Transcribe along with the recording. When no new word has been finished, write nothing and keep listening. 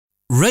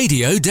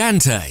Radio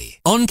Dante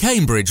on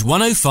Cambridge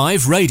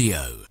 105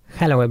 Radio.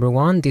 Hello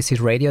everyone, this is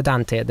Radio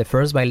Dante, the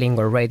first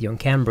bilingual radio in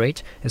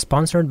Cambridge,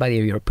 sponsored by the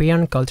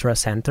European Cultural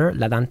Centre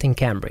La Dante in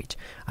Cambridge,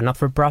 a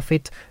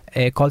not-for-profit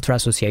cultural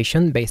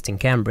association based in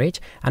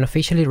Cambridge and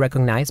officially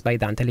recognized by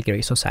Dante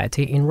Alighieri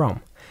Society in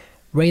Rome.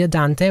 Radio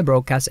Dante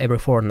broadcasts every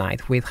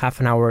fortnight with half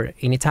an hour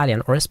in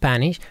Italian or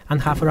Spanish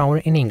and half an hour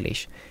in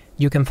English.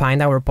 You can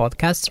find our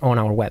podcasts on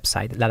our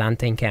website,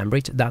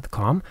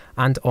 ladanteincambridge.com,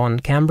 and on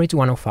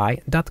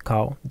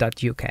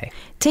cambridge105.co.uk.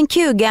 Thank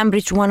you,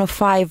 Cambridge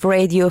 105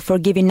 Radio, for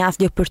giving us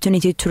the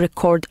opportunity to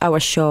record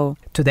our show.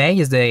 Today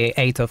is the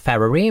 8th of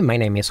February. My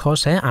name is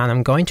Jose, and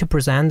I'm going to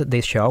present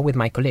this show with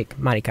my colleague,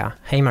 Marika.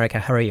 Hey,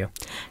 Marika, how are you?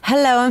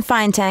 Hello, I'm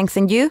fine, thanks.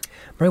 And you?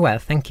 Very well,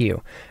 thank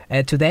you.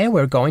 Today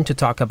we're going to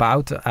talk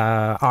about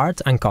art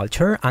and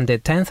culture and the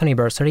 10th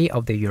anniversary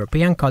of the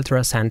European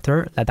Cultural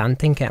Centre La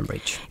Dante in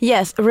Cambridge.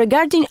 Yes,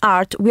 regarding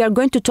art, we are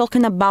going to talk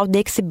about the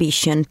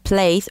exhibition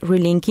Plays,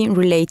 Relinking,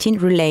 Relating,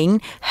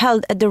 Relaying,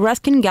 held at the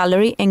Ruskin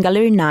Gallery and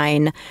Gallery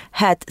 9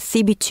 at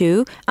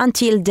CB2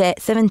 until the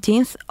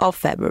 17th of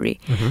February.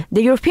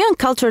 The European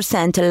Cultural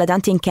Centre La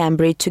Dante in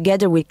Cambridge,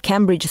 together with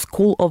Cambridge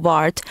School of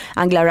Art,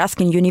 Anglia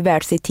Ruskin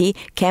University,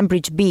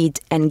 Cambridge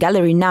BEAD and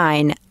Gallery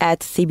 9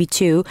 at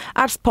CB2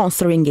 are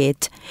sponsoring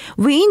it.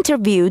 We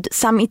interviewed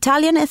some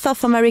Italian and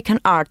South American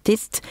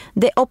artists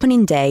the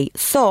opening day,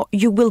 so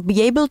you will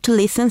be able to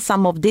listen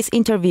some of these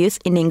interviews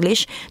in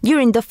English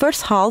during the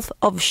first half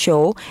of the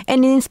show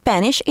and in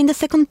Spanish in the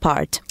second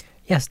part.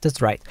 Yes,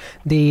 that's right.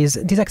 This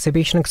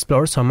exhibition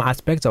explores some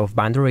aspects of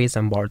boundaries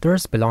and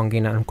borders,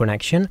 belonging and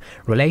connection,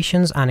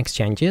 relations and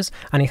exchanges,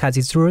 and it has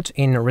its roots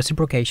in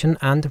reciprocation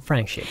and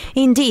friendship.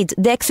 Indeed,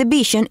 the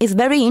exhibition is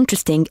very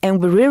interesting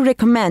and we really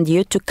recommend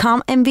you to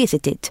come and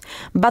visit it.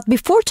 But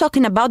before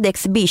talking about the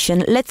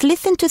exhibition, let's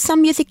listen to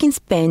some music in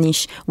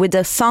Spanish with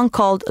a song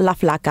called La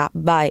Flaca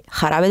by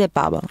Jarabe de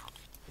Pavo.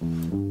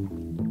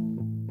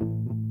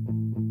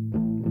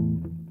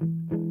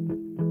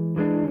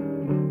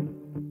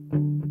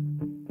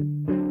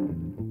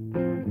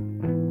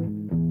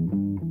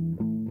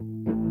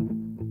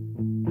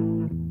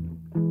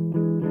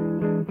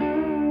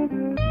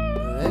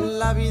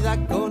 La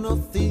vida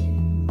conocí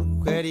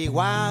mujer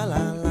igual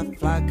a la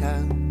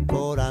flaca,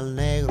 coral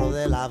negro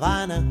de La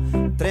Habana,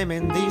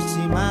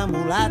 tremendísima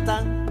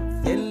mulata,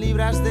 100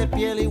 libras de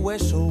piel y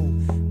hueso,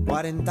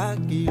 40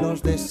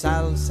 kilos de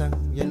salsa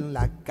y en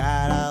la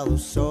cara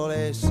 2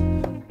 soles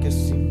que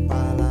sin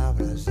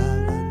palabras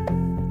hablan,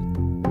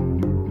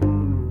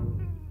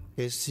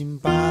 que sin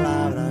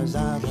palabras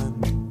hablan.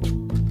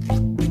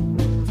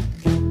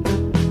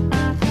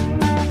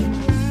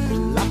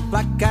 La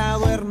flaca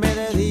duerme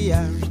de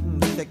día,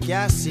 que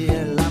así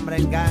el hambre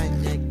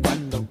engaña y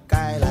cuando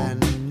cae la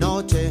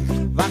noche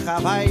baja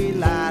a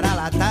bailar a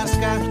la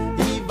tasca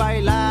y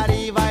bailar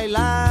y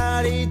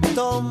bailar y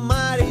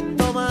tomar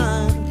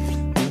una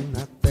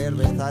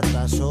cerveza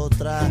tras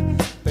otra,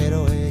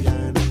 pero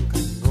ella nunca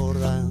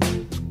engorda,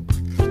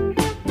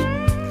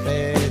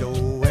 pero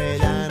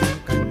ella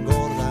nunca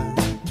engorda.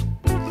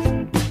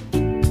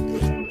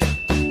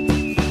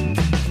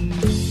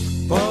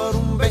 Por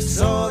un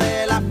beso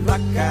de la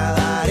flaca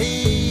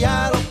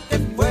daría lo que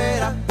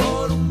fuera,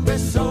 por un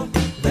beso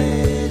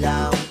de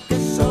ella, aunque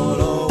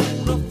solo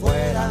uno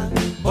fuera.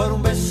 Por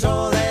un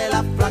beso de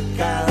la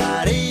flaca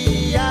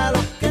daría lo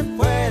que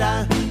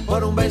fuera,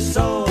 por un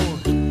beso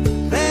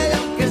de ella,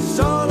 aunque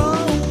solo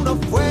uno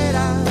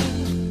fuera,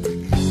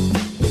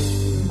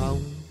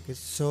 aunque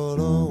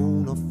solo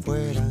uno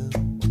fuera.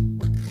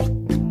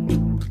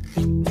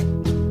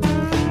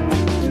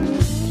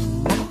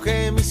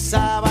 Mojé mis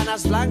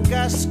sábanas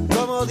blancas,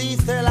 como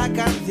dice la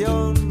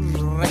canción,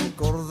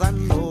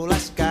 recordando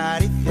las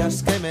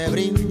caricias que me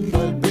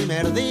brindó el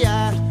primer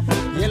día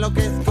y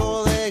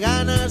enloquezco de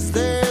ganas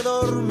de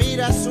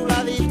dormir a su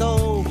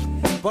ladito,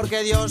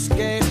 porque Dios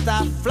que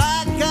está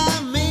flaca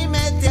a mí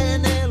me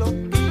tiene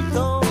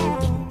loquito,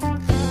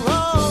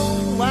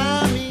 oh,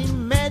 a mí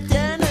me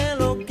tiene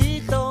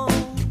loquito.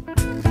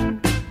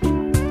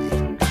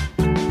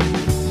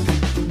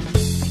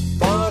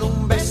 Por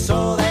un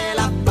beso de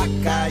la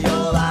flaca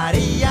yo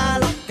daría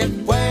lo que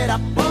fuera,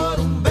 por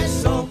un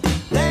beso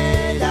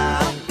de ella,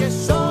 aunque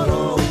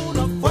solo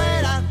uno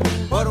fuera.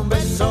 Por un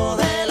beso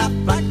de la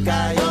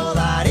flaca yo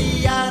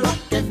daría lo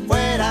que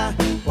fuera,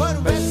 por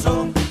un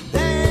beso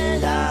de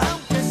ella,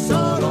 aunque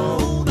solo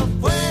uno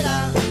fuera.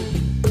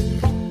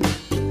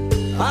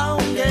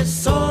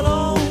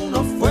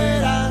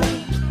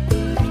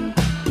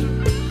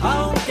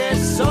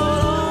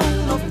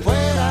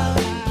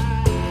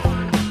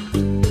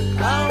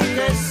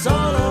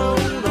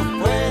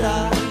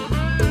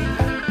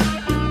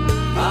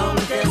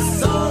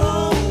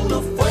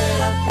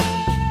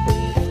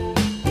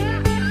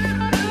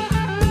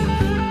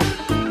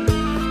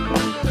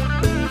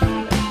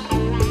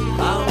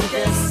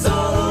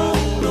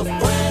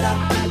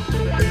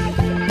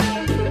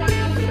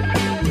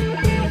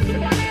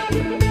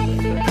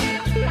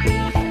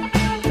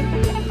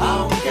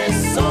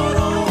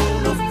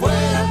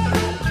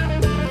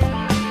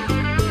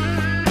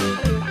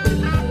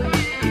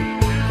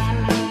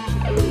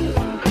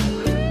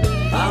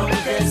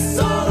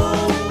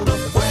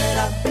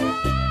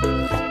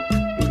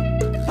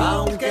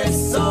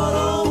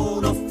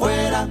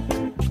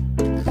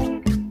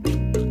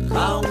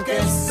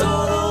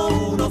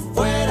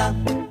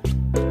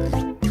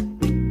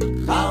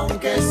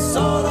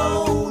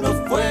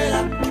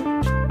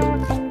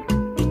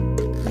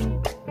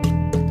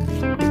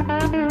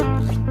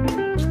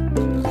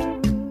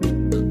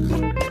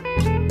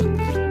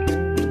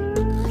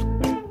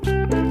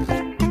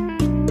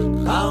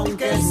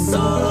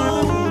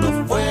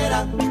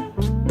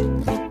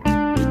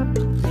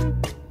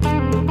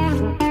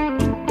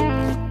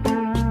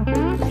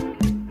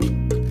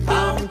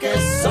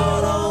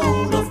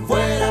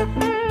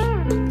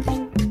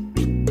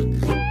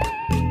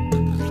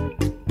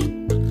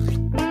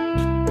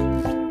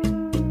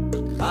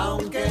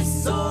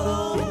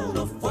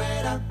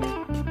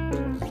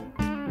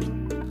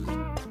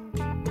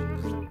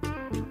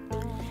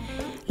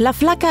 La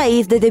Flaca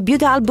is the debut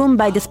album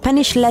by the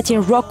Spanish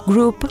Latin rock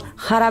group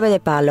Jarabe de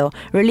Palo,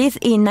 released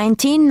in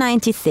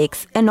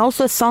 1996, and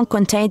also a song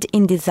contained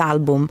in this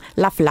album,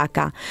 La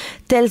Flaca,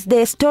 tells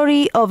the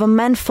story of a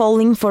man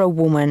falling for a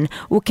woman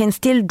who can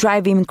still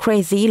drive him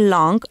crazy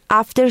long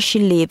after she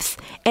leaves,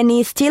 and he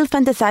is still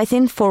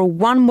fantasizing for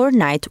one more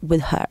night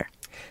with her.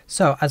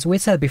 So, as we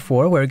said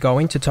before, we're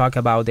going to talk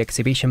about the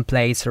exhibition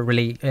plays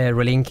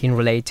Relinking,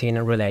 Relating,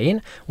 and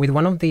Relaying with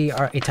one of the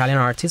Italian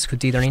artists who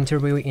did an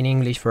interview in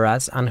English for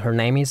us, and her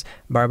name is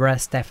Barbara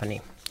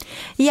Stefani.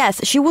 Yes,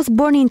 she was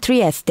born in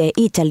Trieste,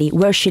 Italy,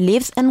 where she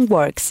lives and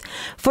works.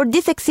 For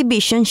this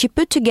exhibition, she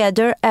put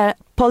together a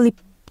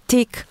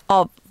polyptych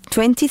of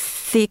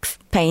 26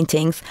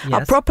 paintings,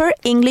 yes. A proper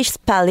English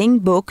spelling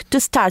book to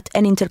start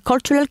an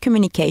intercultural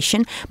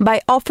communication by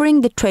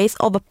offering the trace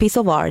of a piece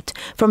of art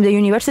from the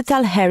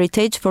universal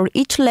heritage for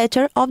each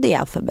letter of the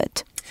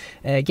alphabet.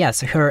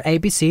 Yes, her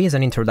ABC is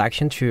an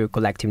introduction to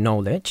collective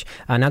knowledge,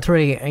 a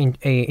naturally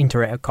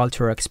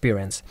intercultural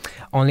experience.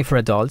 Only for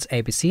Adults,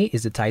 ABC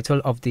is the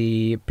title of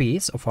the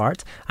piece of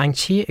art, and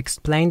she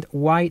explained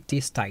why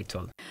this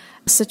title.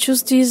 So I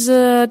choose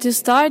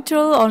this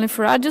title, Only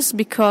for Adults,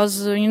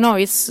 because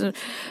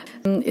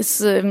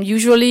it's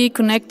usually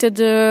connected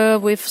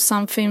with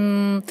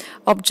something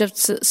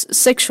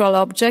sexual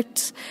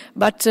objects,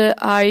 but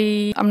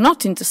I'm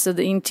not interested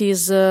in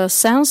this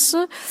sense,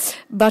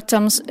 but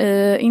I'm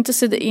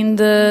interested in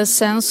the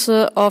sense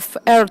of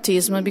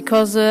erotism,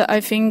 because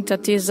I think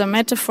that is a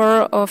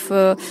metaphor of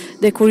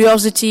the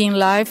curiosity in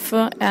life,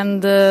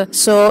 and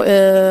so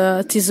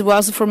this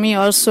was for me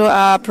also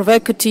a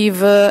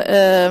provocative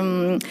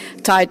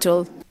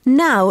title.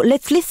 Now,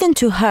 let's listen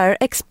to her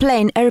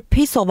explain her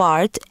piece of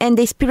art and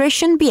the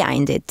inspiration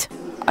behind it.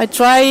 I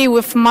try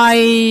with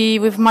my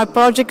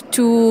project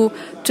to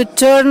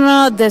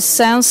turn the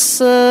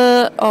sense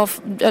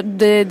of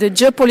the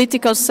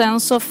geopolitical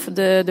sense of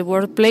the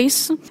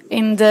workplace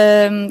in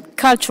the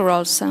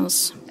cultural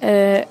sense,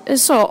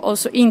 so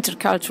also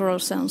intercultural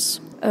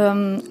sense.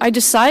 I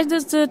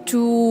decided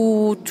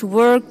to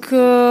work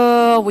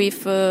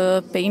with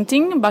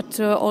painting, but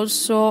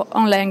also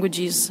on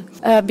languages,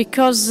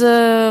 because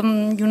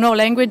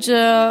language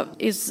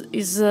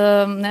is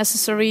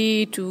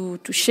necessary to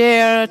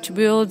share, to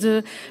build,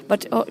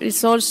 but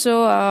it's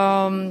also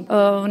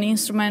an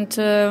instrument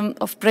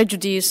of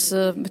prejudice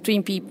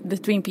between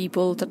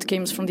people that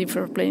comes from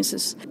different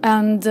places.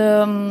 And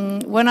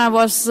when I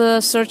was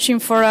searching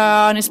for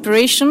an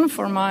inspiration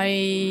for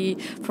my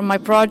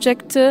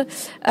project,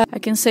 I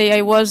can say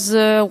I was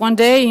one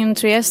day in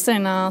Trieste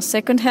in a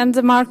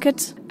second-hand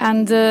market,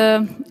 and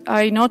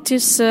I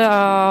noticed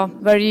a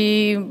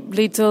very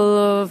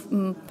little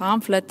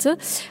pamphlet.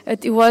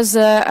 It was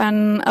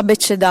an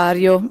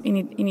abecedario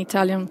in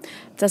Italian.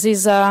 That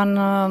is an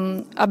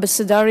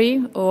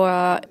abecedary or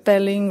a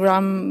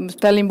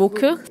spelling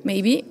book,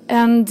 maybe.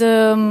 And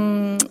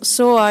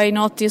so I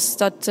noticed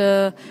that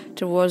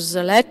there was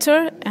a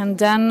letter, and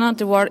then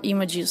there were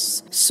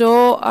images.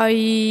 So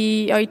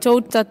I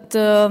thought that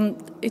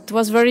it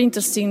was very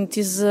interesting,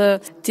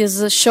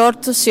 this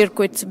short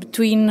circuit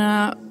between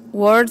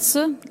words,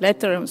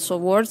 letters, so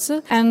words,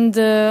 and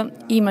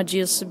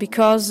images,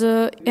 because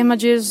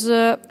images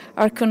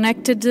are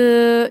connected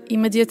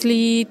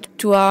immediately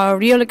to a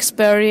real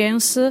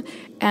experience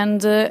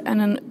and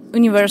an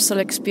universal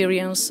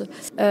experience.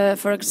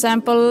 For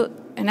example,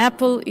 an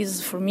apple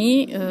is for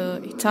me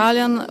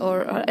Italian,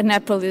 or an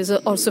apple is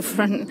also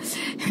for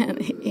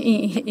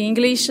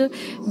English,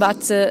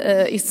 but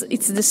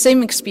it's the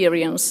same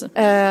experience.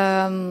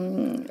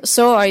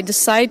 So I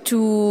decided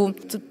to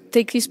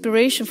take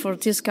inspiration for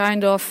this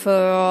kind of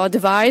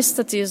device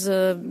that is,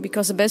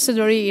 because a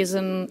abecedary is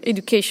an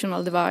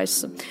educational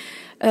device.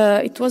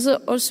 It was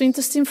also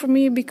interesting for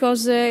me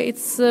because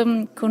it's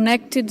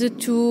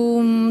connected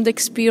to the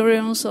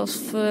experience of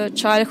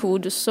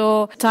childhood,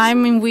 so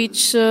time in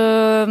which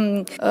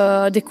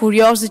the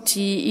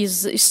curiosity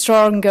is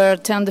stronger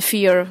than the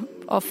fear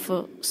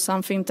of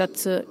something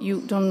that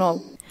you don't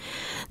know.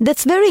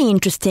 That's very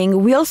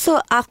interesting. We also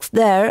asked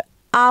there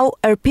how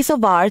her piece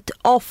of art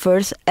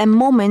offers a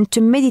moment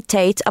to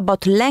meditate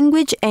about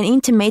language and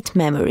intimate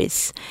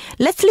memories.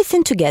 Let's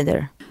listen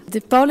together.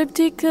 The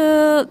polyptych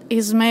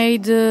is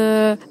made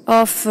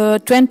of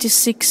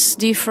 26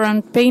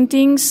 different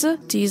paintings.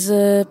 These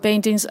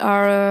paintings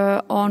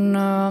are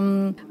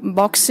on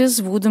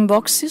boxes, wooden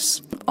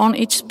boxes. On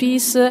each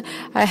piece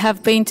I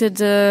have painted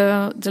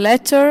the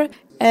letter,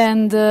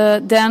 and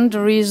then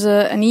there is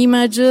an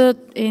image.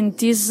 In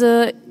this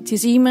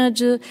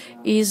image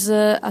is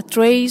a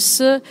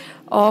trace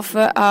of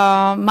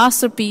a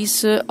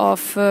masterpiece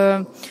of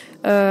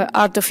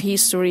art of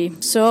history.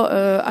 So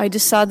I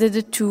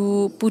decided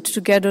to put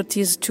together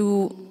these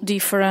two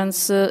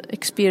different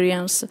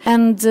experience.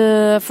 And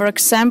for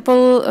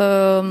example,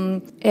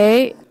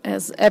 A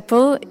as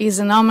apple is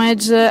an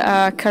homage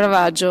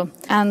Caravaggio,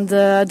 and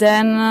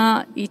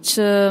then each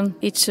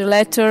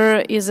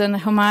letter is an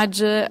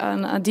homage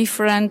on a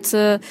different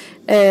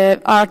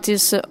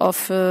artist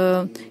of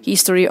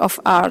history of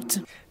art.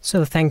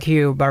 So thank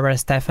you, Barbara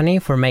Stefani,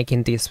 for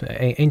making this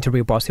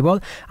interview possible.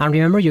 And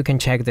remember, you can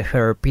check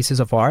her pieces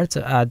of art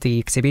at the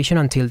exhibition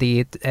until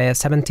the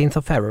 17th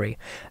of February.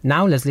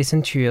 Now let's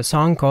listen to a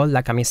song called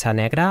La Camisa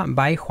Negra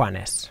by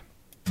Juanes.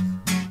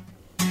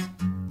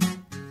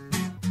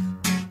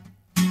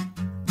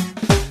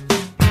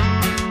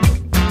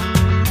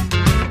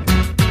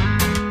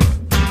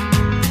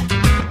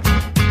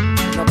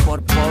 No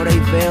por pobre y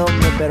feo,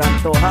 pero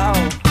antojado.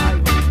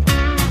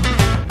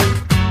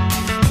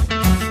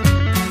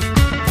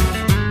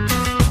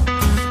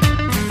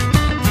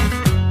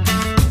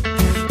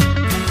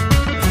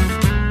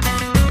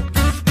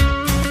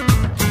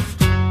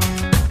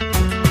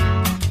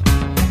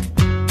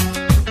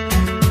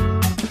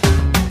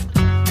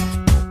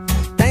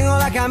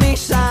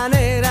 Camisa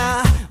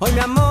negra, hoy mi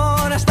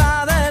amor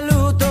está de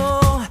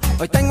luto.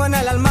 Hoy tengo en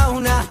el alma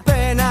una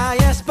pena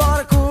y es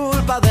por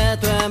culpa de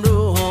tu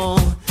embrujo.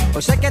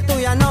 Hoy sé que tú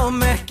ya no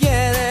me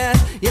quieres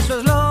y eso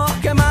es lo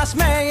que más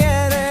me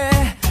hiere.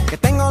 Que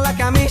tengo la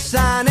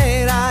camisa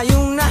negra y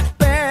una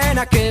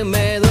pena que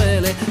me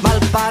duele. Mal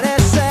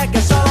parece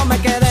que solo me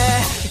quedé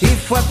y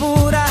fue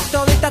pura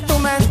todita tu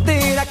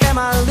mentira. Que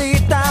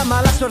maldita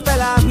mala suerte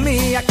la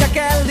mía que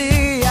aquel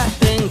día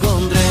te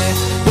encontré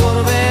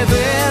por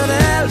beber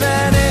del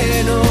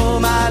veneno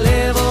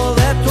malevo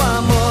de tu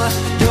amor.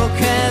 Yo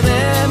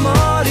quedé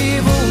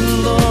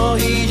moribundo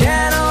y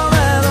lleno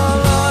de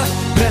dolor.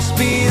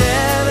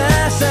 Respiré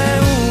de ese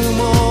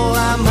humo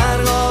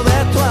amargo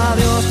de tu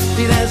adiós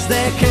y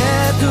desde que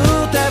tú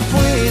te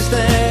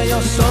fuiste yo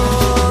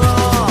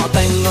solo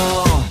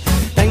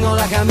tengo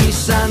la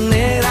camisa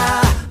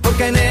negra,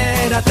 porque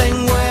negra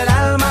tengo el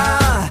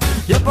alma.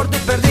 Yo por ti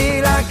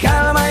perdí la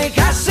calma y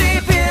casi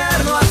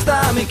pierdo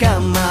hasta mi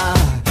cama.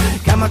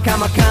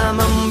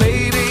 Cama,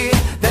 baby,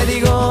 te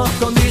digo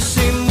con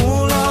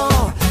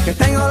disimulo que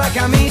tengo la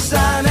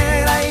camisa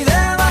negra y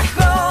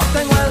debajo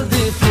tengo el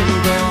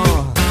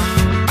difunto.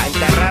 A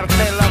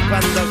enterrártelo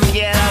cuando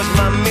quieras,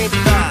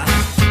 mamita.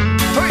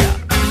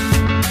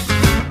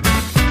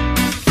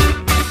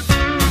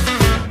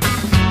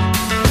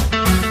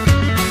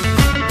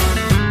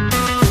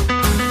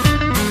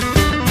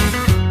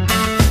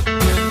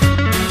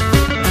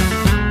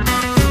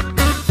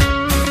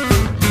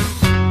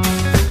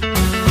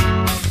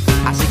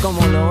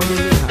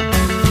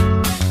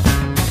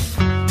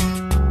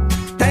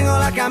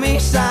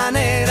 Camisa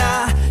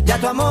negra, ya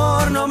tu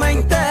amor no me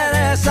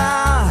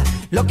interesa.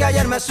 Lo que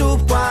ayer me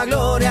supo a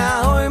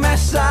gloria, hoy me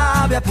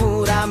sabe a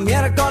pura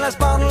miércoles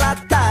por la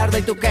tarde.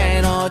 Y tú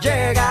que no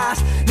llegas,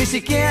 ni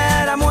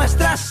siquiera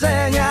muestras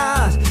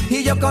señas.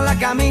 Y yo con la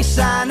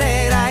camisa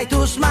negra y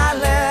tus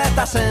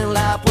maletas en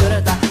la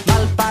puerta.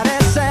 Mal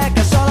parece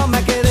que solo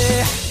me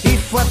quedé y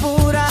fue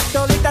pura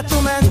todita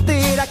tu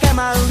mentira. Que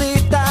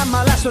maldita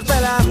mala suerte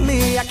la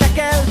mía que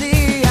aquel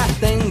día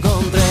te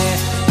encontré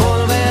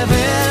por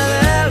beber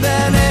del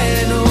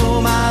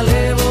veneno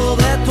malevo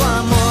de tu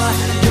amor.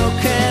 Yo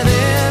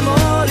quedé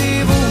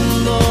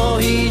moribundo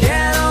y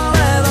lleno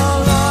de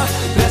dolor.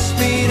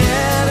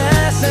 Respiré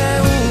de ese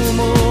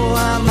humo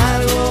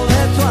amargo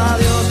de tu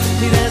adiós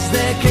y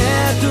desde que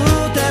tú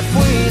te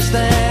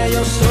fuiste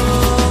yo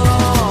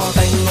solo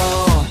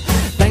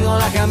tengo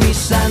la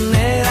camisa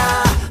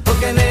negra,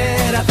 porque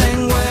negra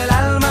tengo el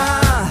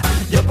alma.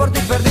 Yo por ti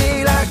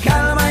perdí la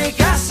calma y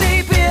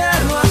casi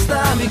pierdo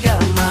hasta mi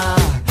cama.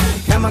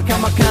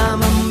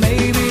 Cama,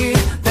 baby,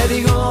 te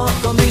digo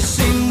con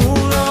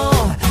disimulo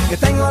que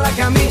tengo la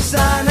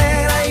camisa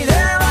negra y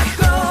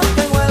debajo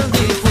tengo el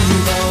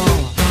difunto.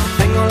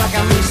 Tengo la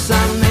camisa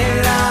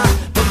negra,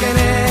 porque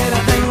negra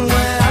tengo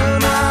el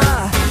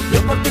alma.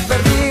 Yo por ti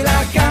perdí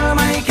la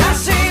calma y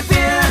casi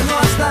pierdo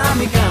hasta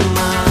mi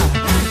cama.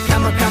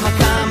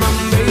 Cama,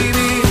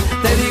 baby,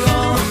 te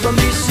digo con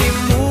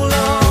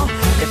disimulo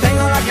que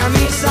tengo la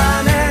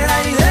camisa negra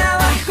y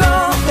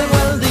debajo tengo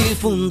el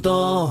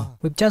difunto.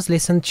 We've just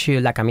listened to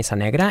La Camisa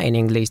Negra, in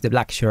English The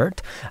Black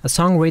Shirt, a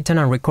song written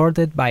and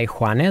recorded by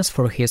Juanes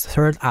for his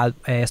third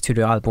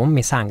studio album,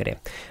 Mi Sangre.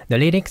 The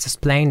lyrics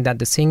explain that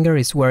the singer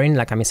is wearing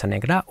La Camisa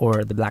Negra,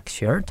 or the black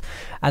shirt,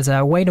 as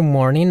a way to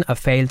mourning a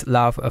failed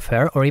love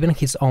affair or even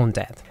his own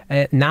death.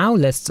 Now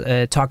let's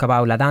talk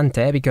about La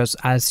Dante, because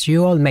as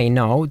you all may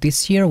know,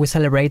 this year we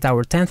celebrate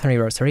our 10th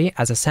anniversary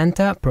as a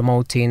center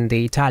promoting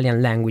the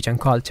Italian language and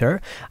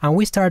culture, and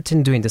we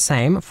started doing the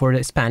same for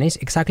the Spanish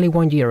exactly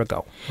 1 year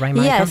ago. Right,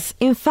 Monica? Yes,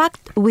 in fact,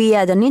 we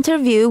had an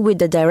interview with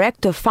the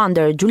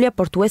director-founder Julia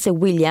Portuese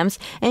Williams,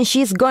 and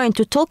she's going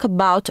to talk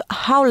about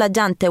how La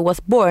Dante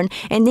was born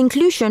and the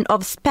inclusion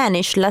of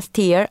Spanish last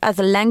year as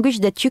a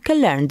language that you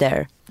can learn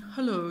there.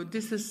 Hello,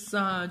 this is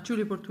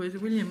Julia Portuese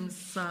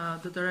Williams,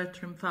 the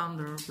director and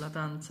founder of La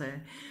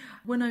Dante.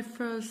 When I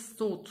first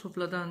thought of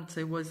La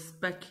Dante was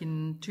back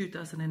in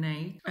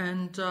 2008,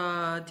 and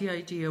the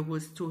idea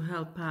was to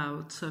help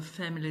out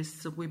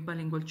families with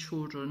bilingual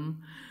children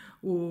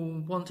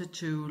who wanted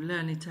to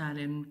learn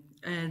Italian.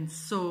 And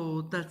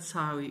so that's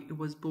how it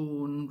was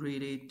born,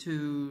 really,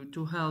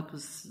 to help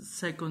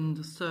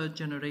second, third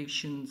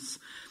generations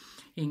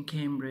in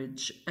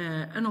Cambridge,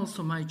 and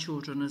also my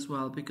children as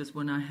well, because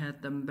when I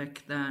had them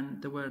back then,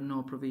 there were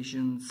no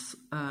provisions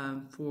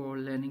for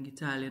learning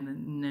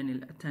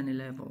Italian at any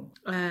level.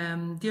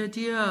 The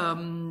idea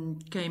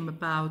came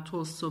about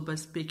also by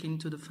speaking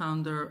to the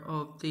founder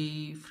of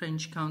the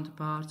French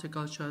counterpart, the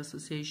Cultural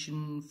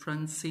Association,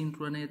 Francine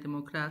René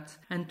Démocrate,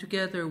 and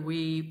together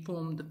we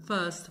formed the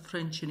first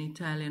French and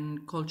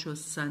Italian cultural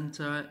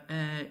centre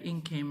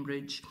in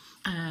Cambridge.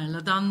 La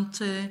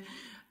Dante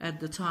at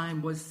the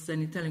time was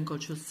an Italian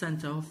cultural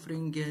centre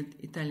offering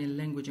Italian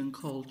language and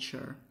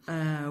culture.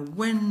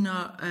 When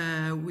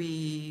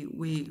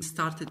we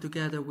started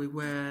together, we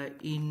were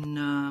in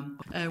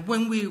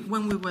when we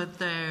were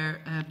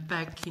there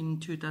back in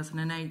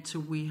 2008.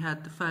 We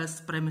had the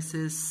first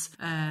premises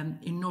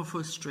in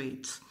Norfolk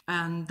Street,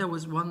 and that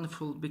was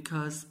wonderful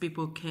because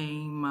people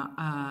came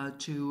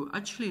to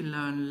actually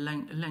learn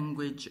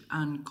language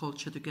and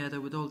culture together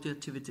with all the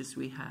activities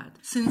we had.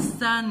 Since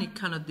then, it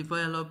kind of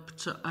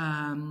developed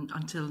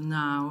until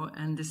now,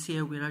 and this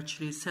year we're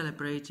actually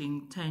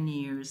celebrating 10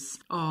 years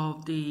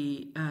of the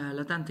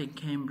La Dante in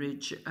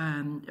Cambridge.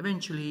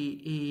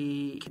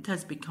 Eventually, it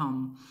has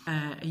become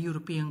a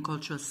European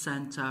cultural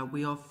centre.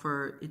 We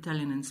offer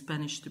Italian and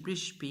Spanish to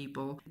British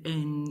people,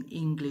 and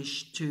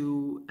English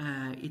to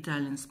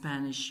Italian,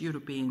 Spanish,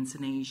 Europeans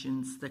and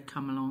Asians that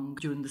come along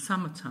during the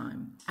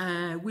summertime.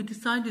 We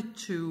decided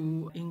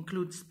to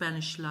include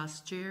Spanish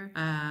last year.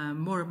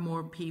 More and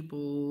more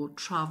people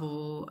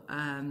travel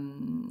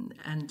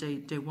and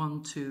they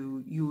want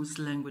to use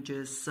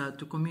languages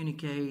to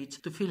communicate,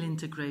 to feel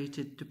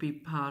integrated, to be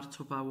part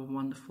of our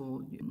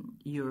wonderful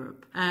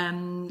Europe.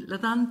 La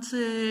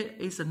Dante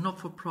is a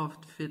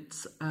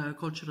not-for-profit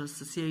cultural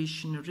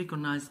association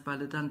recognized by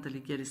the Dante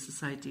Alighieri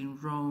Society in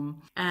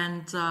Rome,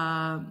 and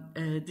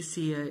this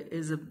year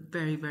is a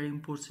very, very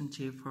important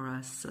year for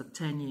us,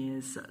 10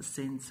 years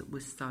since we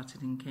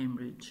started in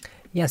Cambridge.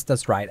 Yes,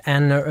 that's right.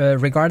 And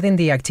regarding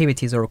the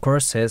activities or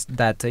courses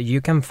that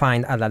you can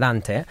find at La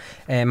Dante,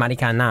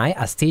 Marika and I,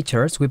 as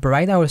teachers, we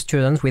provide our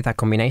students with a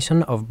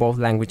combination of both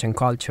language and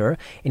culture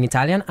in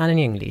Italian and in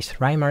English.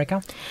 Right,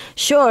 Marika?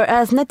 Sure.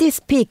 As native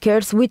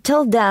speakers, we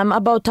tell them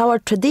about our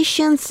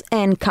traditions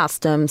and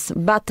customs.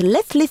 But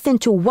let's listen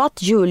to what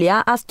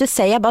Giulia has to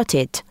say about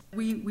it.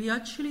 We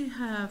actually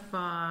have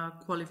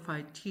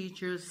qualified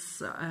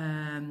teachers.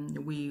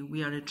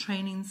 We are a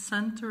training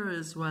center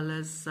as well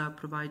as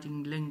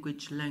providing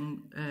language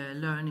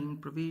learning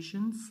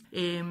provisions.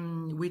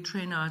 We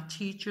train our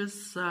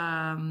teachers.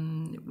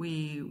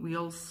 We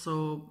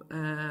also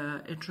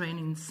a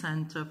training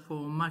center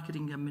for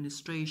marketing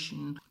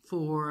administration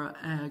for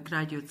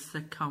graduates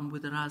that come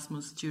with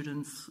Erasmus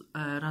students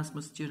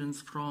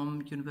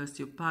from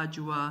University of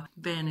Padua,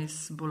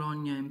 Venice,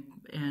 Bologna,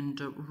 and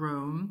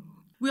Rome.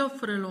 We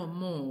offer a lot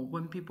more.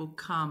 When people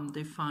come,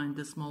 they find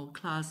a small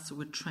class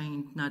with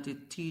trained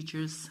native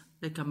teachers.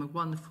 They come a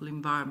wonderful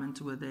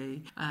environment where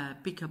they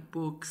pick up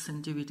books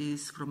and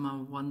DVDs from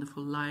our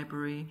wonderful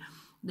library.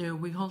 There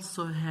we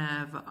also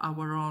have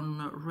our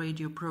own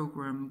radio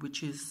program,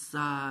 which is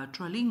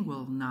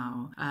trilingual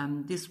now.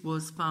 This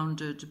was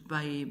founded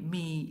by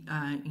me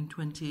in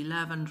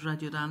 2011.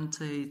 Radio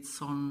Dante,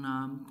 it's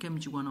on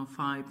Cambridge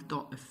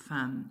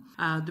 105.fm.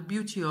 The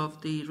beauty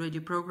of the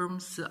radio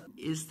programs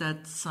is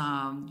that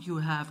you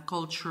have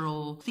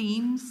cultural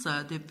themes.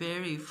 They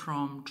vary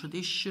from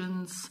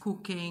traditions,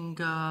 cooking,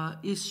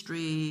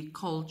 history,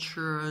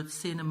 culture,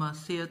 cinema,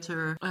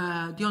 theatre.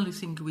 The only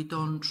thing we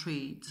don't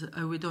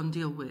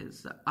deal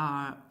with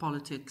are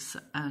politics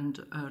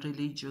and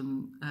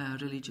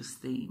religious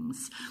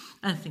themes.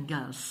 Anything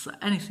else,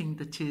 anything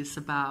that is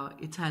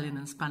about Italian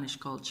and Spanish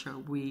culture,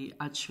 we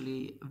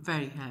actually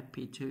very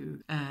happy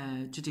to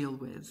deal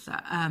with.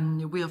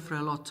 We offer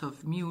a lot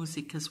of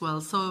music as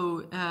well,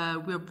 so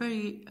we are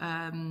very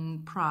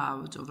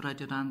proud of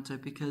Radio Dante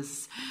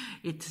because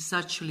it is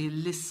actually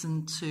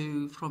listened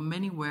to from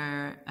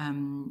anywhere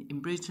in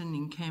Britain,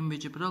 in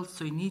Cambridge, but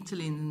also in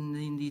Italy,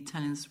 in the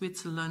Italian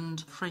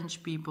Switzerland.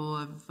 French people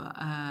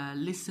have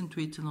listened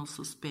to it, and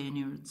also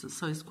Spaniards.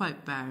 So it's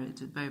quite varied,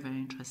 very, very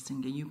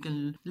interesting. And you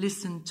can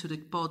listen to the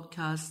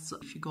podcasts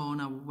if you go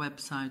on our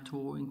website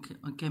or on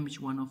Cambridge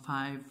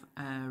 105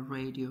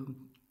 radio.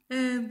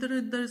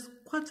 There's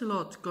quite a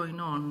lot going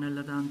on in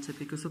La Dante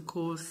because, of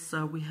course,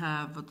 we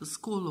have the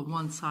school on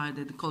one side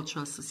and the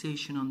cultural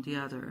association on the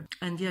other.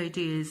 And the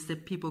idea is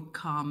that people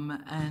come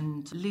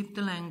and live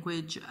the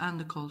language and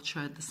the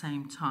culture at the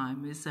same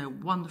time. It's a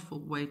wonderful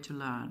way to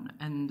learn.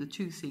 And the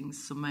two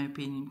things, in my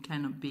opinion,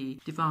 cannot be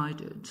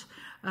divided.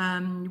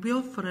 We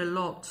offer a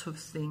lot of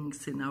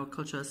things in our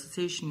cultural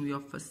association. We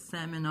offer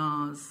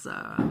seminars,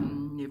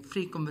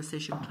 free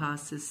conversation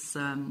classes,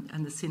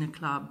 and the Cine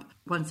Club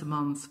once a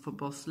month for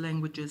both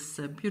languages.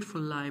 Beautiful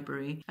local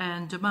library.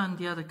 And among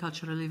the other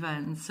cultural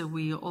events,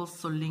 we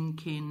also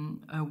link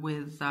in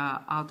with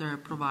other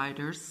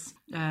providers.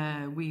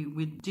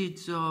 We did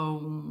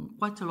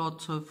quite a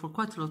lot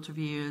of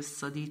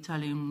years the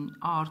Italian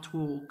art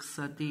walks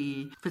at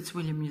the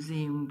Fitzwilliam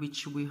Museum,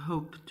 which we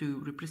hope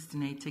to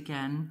repristinate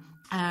again.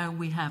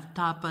 We have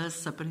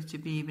tapas,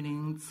 aperitif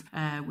evenings,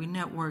 we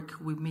network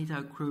with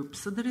meetup groups.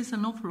 So there is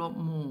an awful lot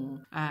more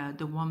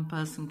that one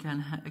person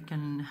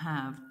can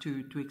have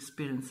to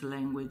experience the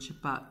language,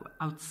 but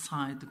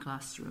outside the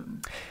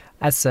classroom.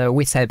 As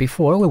we said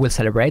before, we will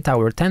celebrate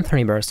our 10th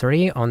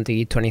anniversary on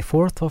the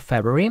 24th of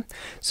February.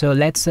 So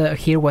let's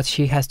hear what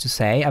she has to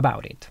say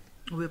about it.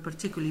 We're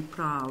particularly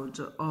proud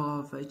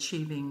of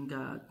achieving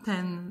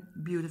 10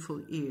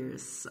 beautiful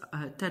years,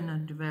 10th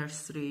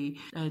anniversary.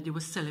 They were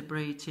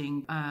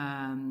celebrating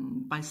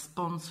by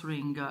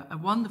sponsoring a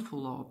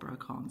wonderful opera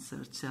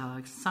concert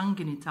sung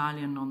in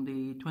Italian on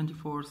the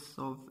 24th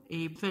of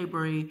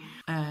February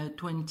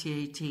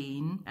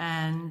 2018.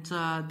 And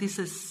this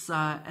is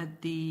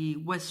at the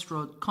West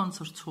Road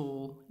Concert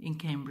Hall in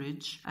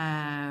Cambridge.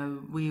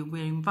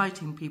 We're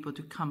inviting people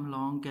to come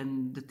along,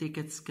 and the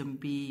tickets can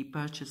be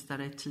purchased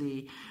directly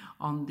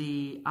on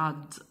the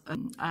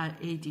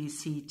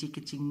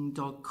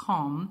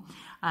adcticketing.com,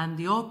 and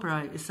the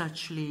opera is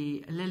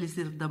actually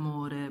L'Elisir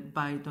d'Amore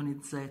by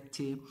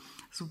Donizetti.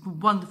 It's a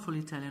wonderful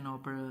Italian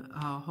opera.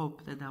 I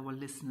hope that our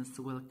listeners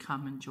will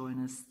come and join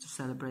us to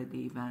celebrate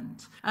the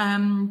event.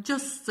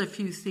 Just a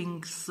few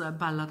things.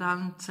 Balla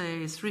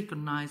Dante is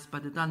recognized by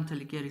the Dante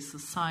Alighieri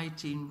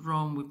Society in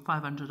Rome with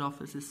 500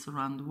 offices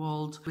around the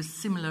world. We're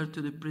similar to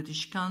the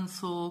British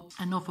Council,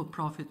 a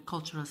not-for-profit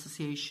cultural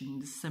association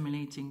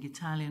disseminating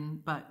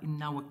Italian, but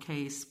in our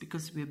case,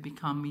 because we have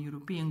become a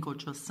European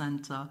cultural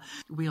center,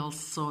 we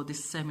also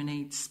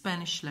disseminate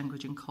Spanish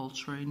language and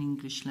culture and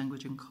English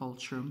language and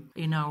culture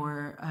in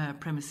our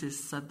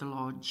premises at the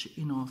lodge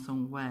in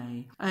Hawthorne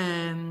Way.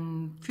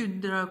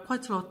 There are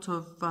quite a lot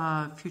of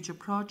future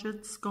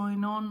projects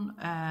going on.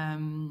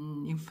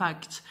 In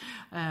fact,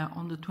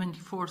 on the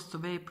 24th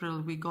of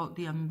April, we got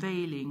the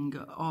unveiling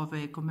of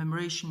a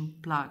commemoration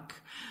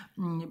plaque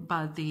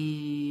by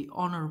the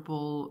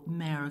Honourable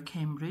Mayor of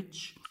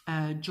Cambridge,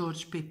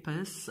 George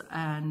Pippers,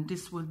 and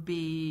this will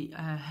be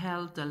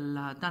held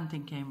at Dante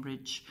in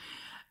Cambridge.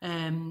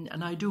 And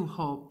I do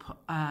hope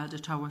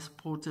that our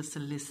supporters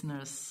and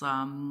listeners,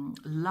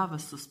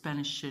 lovers of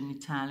Spanish and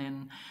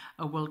Italian,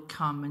 will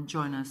come and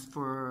join us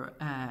for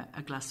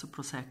a glass of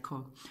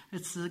Prosecco.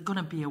 It's going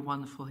to be a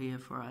wonderful year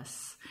for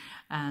us,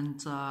 and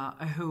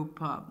I hope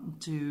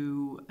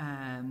to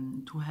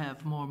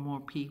have more and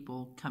more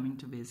people coming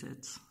to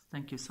visit.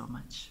 Thank you so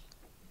much.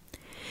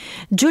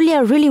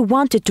 Giulia really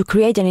wanted to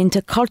create an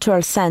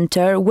intercultural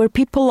center where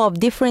people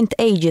of different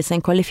ages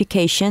and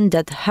qualifications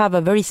that have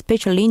a very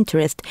special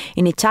interest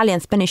in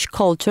Italian-Spanish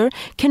culture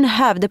can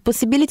have the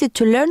possibility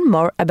to learn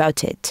more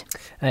about it.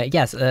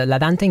 Yes, La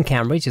Dante in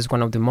Cambridge is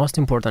one of the most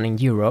important in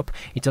Europe.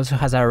 It also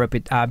has a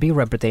big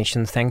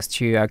reputation thanks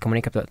to a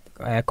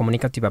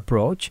communicative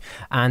approach,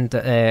 and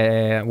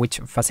which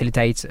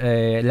facilitates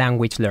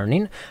language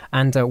learning,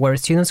 and where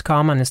students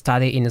come and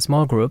study in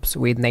small groups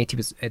with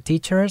native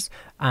teachers,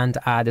 and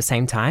at the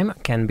same time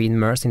can be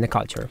immersed in the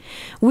culture.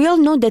 We all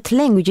know that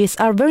languages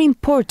are very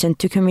important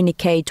to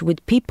communicate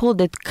with people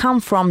that come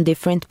from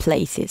different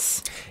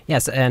places.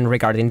 Yes, and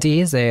regarding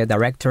this,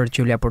 director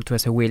Giulia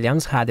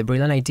Portuese-Williams had a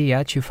brilliant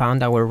idea to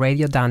found our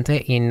Radio Dante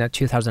in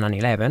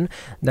 2011.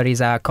 There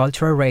is a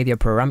cultural radio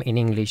program in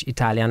English,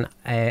 Italian,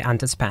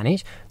 and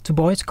Spanish, to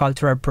voice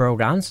cultural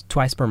programs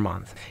twice per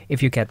month.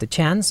 If you get the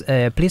chance,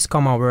 please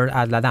come over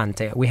at La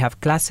Dante. We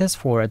have classes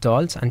for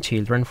adults and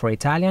children for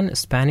Italian,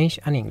 Spanish,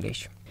 and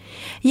English.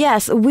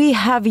 Yes, we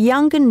have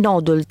young and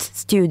adult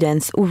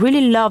students who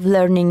really love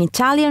learning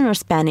Italian or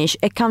Spanish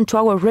and come to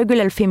our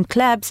regular film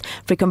clubs,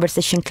 free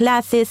conversation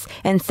classes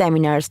and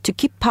seminars to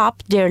keep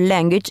up their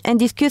language and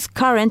discuss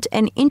current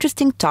and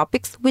interesting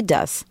topics with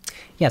us.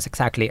 Yes,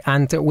 exactly.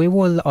 And we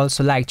would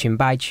also like to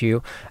invite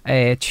you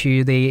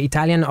to the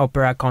Italian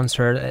opera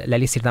concert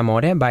L'Elisir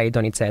d'Amore by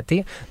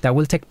Donizetti that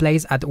will take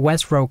place at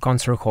West Road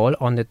Concert Hall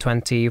on the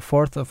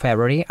 24th of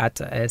February at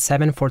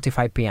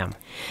 7:45 p.m.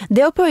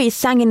 The opera is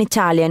sung in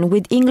Italian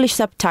with English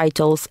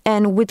subtitles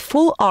and with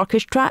full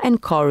orchestra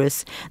and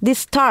chorus. This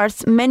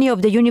stars many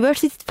of the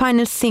university's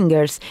finest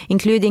singers,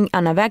 including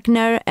Anna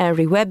Wagner,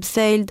 Henry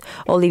Webseld,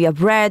 Olivia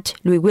Brett,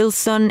 Louis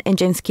Wilson and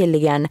James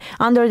Gilligan,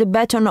 under the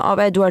baton of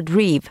Edward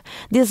Reeve.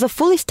 This is a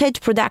fully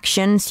staged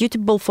production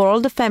suitable for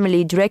all the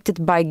family,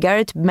 directed by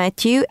Garrett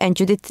Matthew and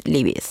Judith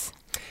Levis.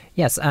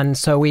 Yes, and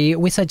so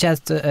we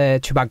suggest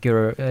to book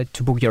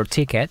your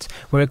ticket.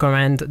 We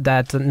recommend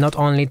that not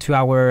only to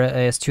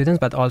our students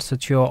but also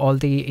to all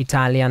the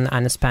Italian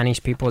and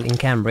Spanish people in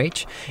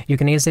Cambridge. You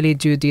can easily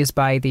do this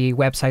by the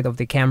website of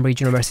the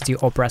Cambridge University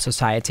Opera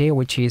Society,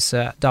 which is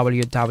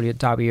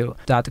www.cuos.co.uk.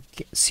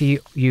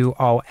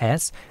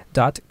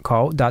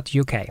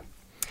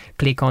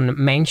 click on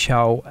main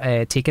show,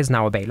 tickets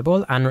now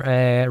available, and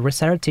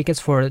reserve tickets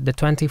for the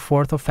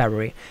 24th of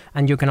February.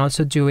 And you can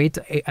also do it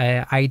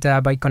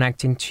either by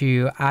connecting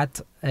to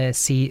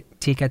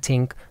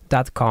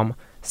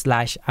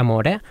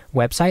cticketing.com/amore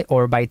website,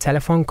 or by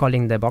telephone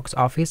calling the box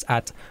office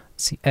at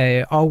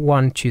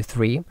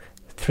 0123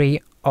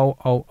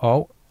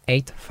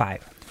 300085.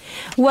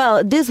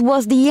 Well, this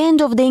was the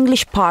end of the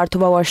English part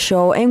of our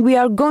show, and we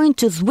are going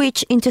to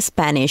switch into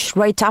Spanish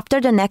right after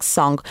the next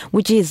song,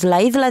 which is La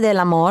Isla del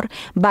Amor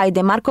by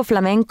De Marco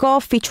Flamenco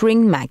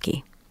featuring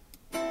Mackie.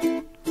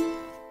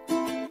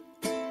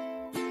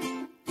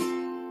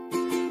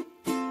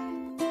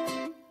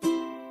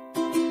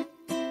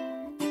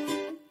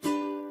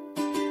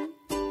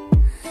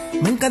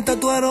 Me encanta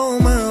tu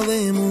aroma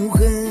de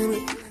mujer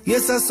y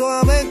esa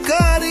suave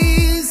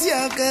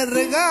caricia que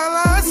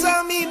regalas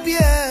a mi piel.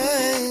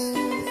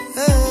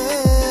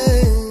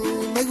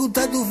 Me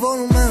gusta tu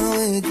forma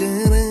de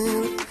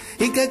querer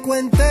y que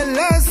cuentes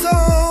las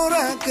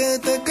horas que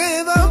te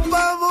quedan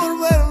para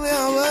volverme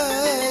a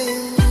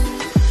ver.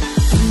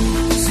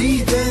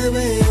 Si te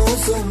veo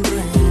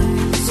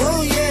sonreír,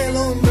 soy el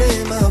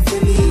hombre más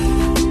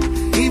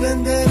feliz y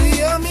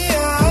vendería mi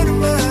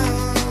alma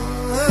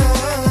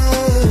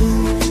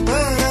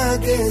para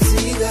que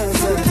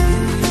sigas aquí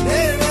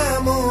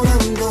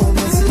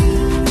enamorándome así,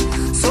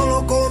 solo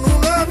con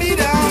una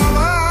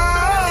mirada.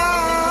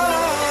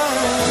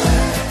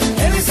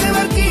 En ese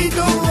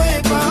barquito de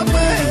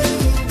papel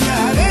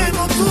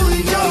viajaremos tú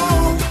y yo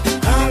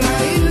a la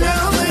isla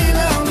del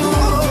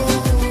amor,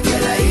 y a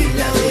la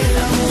isla del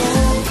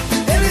amor.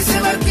 En ese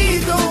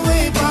barquito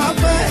de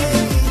papel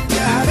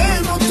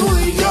viajaremos tú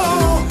y yo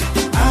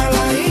a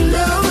la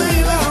isla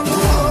del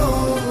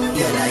amor, y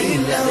a la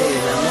isla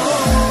del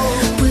amor.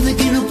 Puede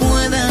que no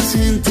puedas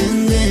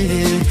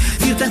entender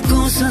ciertas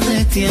cosas de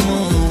este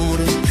amor,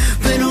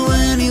 pero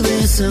ven y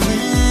bésame.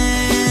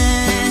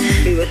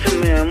 Y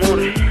bésame, amor.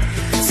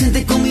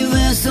 Siente con mi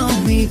beso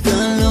mi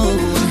calor,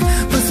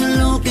 pase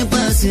lo que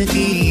pase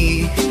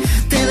aquí,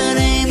 te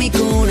daré mi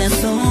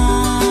corazón.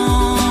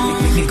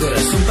 Mi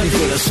corazón para el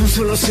corazón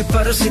solo se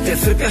para si te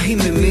acercas y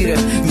me miras.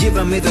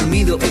 Llévame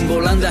dormido en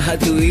volandas a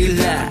tu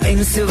isla, en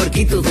ese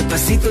barquito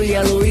despacito y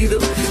al oído.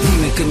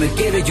 Dime que me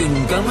quieres, yo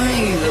nunca me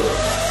he ido.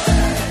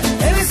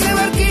 En ese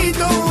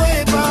barquito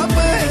de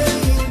papel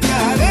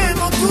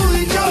viajaremos tú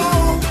y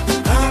yo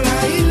a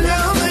la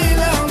isla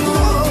del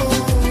amor,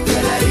 y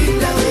a la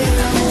isla del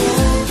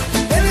amor.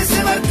 En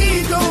ese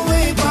barquito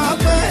de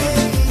papel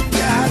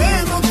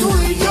viajaremos tú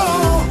y yo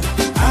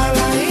a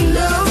la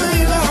isla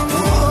del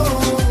amor,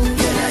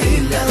 y a la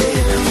isla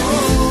del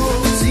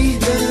amor. Si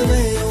te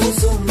veo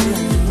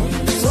sonreír,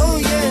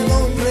 soy el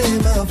hombre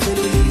más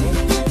feliz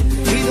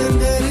y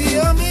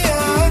vendería mi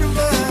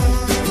alma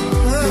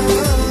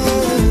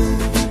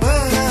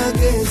para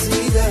que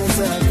sigas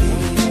aquí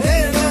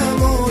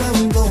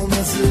enamorándome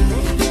así,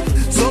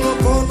 solo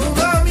con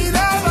una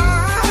mirada.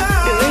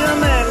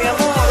 Dígame, mi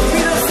amor.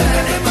 Mira,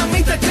 acércate,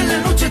 mamita, que la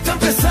noche está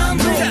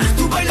empezando.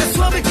 Tú bailas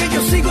suave que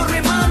yo sigo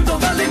remando.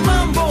 Dale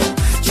mambo,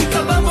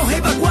 chica, vamos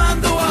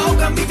evacuando.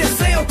 Ahoga mi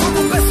deseo con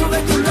un beso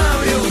de tus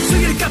labios.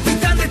 Soy el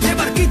capitán de este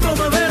barquito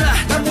de vela.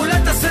 La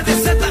mulata se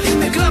desata y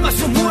me clava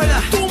sus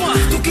muelas. Toma,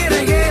 tú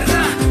quieres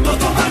guerra, no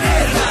toma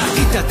guerra.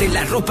 Quítate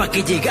la ropa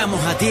que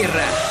llegamos a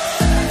tierra.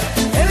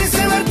 En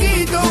ese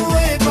barquito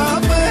de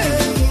papel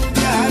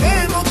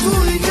viajaremos tú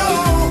y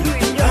yo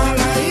a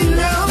la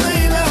isla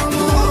del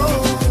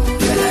amor,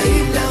 y a la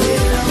isla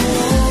del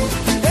amor.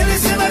 En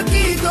ese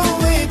barquito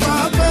de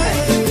papel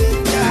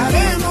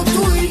viajaremos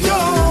tú y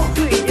yo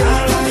a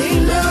la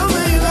isla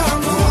del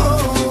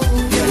amor,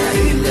 y a la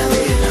isla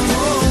del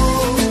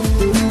amor.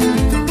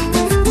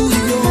 Tú y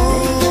yo.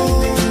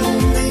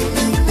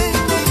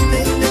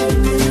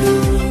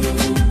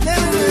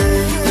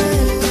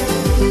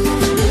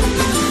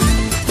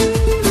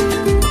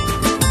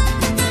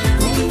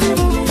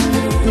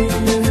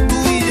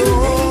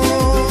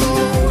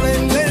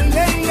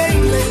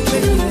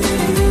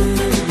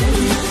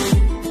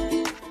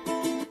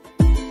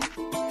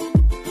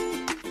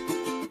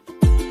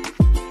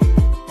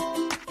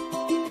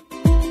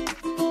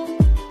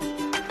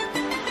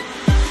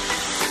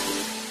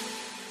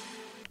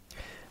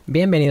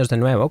 Bienvenidos de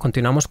nuevo,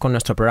 continuamos con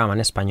nuestro programa en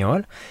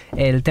español.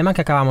 El tema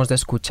que acabamos de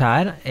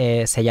escuchar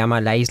se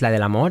llama La Isla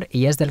del Amor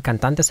y es del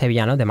cantante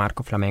sevillano de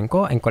Marco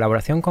Flamenco en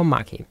colaboración con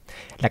Mackie.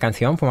 La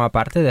canción forma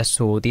parte de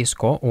su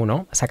disco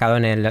 1, sacado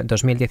en el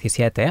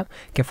 2017,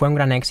 que fue un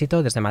gran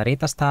éxito desde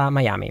Madrid hasta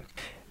Miami.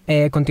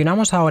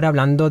 Continuamos ahora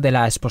hablando de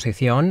la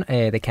exposición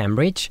de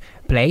Cambridge,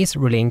 Plays,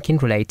 Relinking,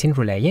 Relating,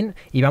 Relaying,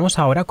 y vamos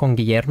ahora con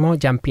Guillermo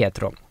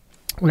Giampietro,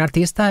 un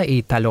artista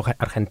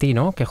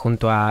italo-argentino que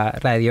junto a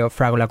Radio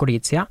Fragola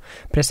Gorizia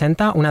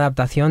presenta una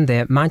adaptación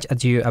de Much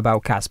Ado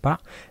About Caspa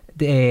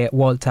de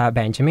Walter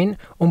Benjamin,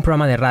 un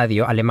programa de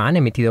radio alemán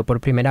emitido por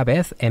primera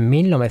vez en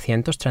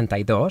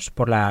 1932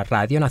 por la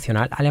Radio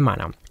Nacional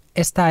Alemana.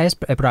 Esta es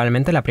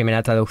probablemente la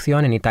primera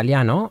traducción en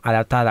italiano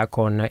adaptada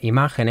con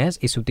imágenes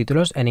y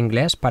subtítulos en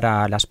inglés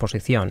para la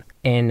exposición.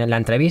 En la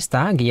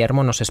entrevista,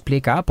 Guillermo nos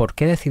explica por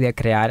qué decide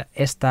crear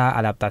esta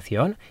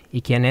adaptación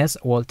y quién es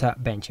Walter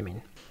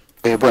Benjamin.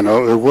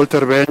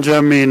 Walter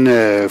Benjamin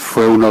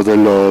fue uno de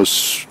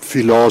los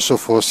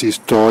filósofos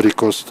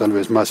históricos tal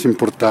vez más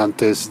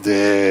importantes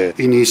de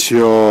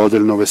inicio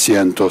del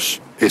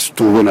 900.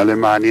 Estuvo en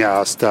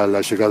Alemania hasta la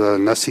llegada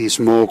del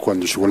nazismo.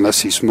 Cuando llegó el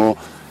nazismo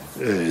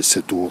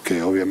se tuvo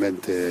que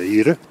obviamente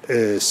ir.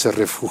 Se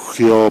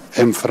refugió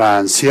en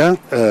Francia.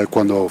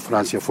 Cuando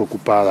Francia fue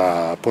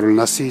ocupada por el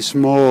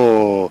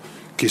nazismo,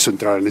 quiso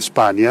entrar en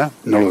España,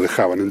 no lo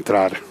dejaban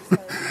entrar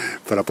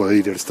para poder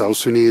ir a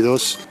Estados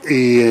Unidos,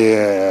 y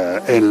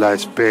en la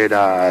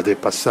espera de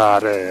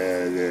pasar,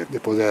 de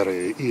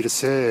poder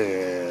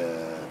irse,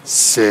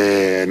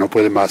 no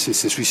puede más y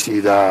se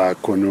suicida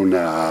con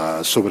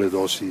una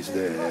sobredosis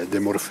de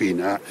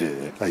morfina.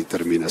 Ahí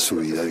termina su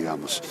vida,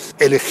 digamos.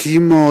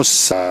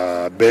 Elegimos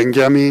a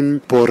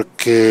Benjamin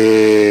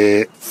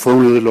porque fue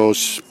uno de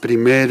los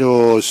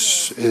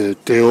primeros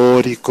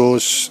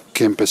teóricos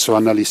que empezó a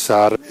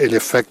analizar el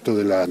efecto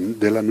de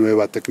la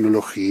nueva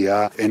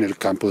tecnología en el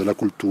campo de la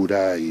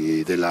cultura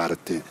y del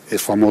arte.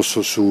 Es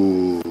famoso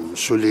su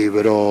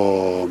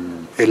libro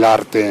El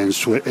arte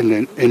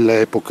en la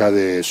época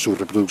de su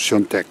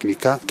reproducción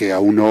técnica, que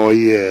aún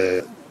hoy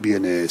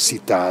viene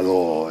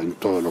citado en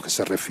todo lo que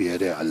se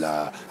refiere a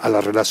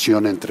la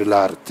relación entre el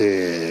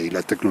arte y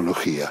la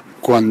tecnología.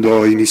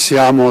 Cuando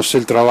iniciamos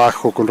el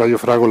trabajo con Radio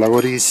Fragola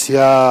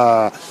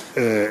Gorizia,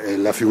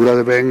 la figura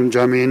de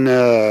Benjamin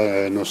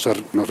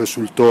nos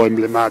resultó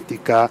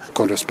emblemática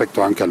con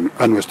respecto anche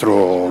a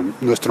nuestro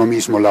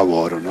mismo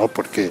lavoro, ¿no?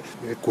 Porque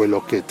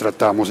quello que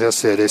tratamos de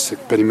hacer es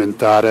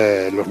experimentar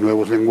los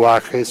nuevos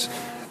lenguajes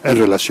en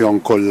relación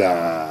con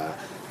la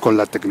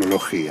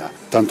tecnología.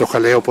 Tanto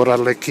Jaleo por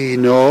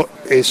Arlequino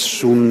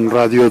es un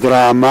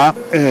radiodrama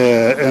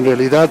en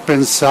realidad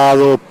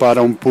pensado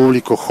para un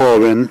público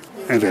joven.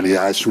 En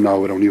realidad es una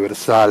obra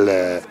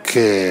universal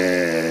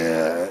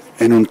que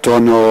en un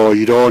tono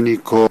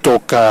irónico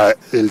toca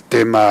el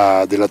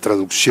tema de la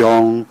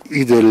traducción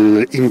y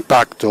del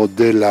impacto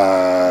de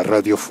la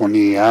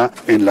radiofonía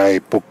en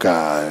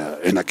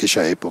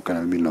aquella época, en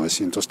el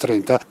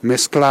 1930,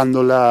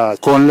 mezclándola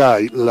con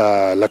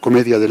la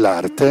comedia del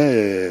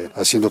arte,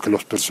 haciendo que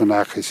los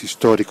personajes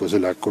históricos de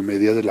la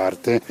comedia del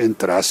arte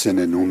entrasen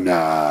en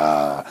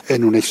una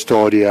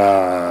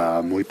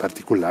historia muy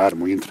particular,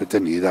 muy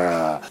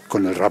entretenida,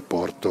 con el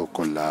rapporto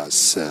con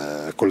las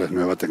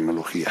nuevas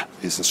tecnologías.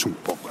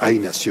 Ahí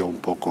nació un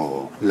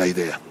poco la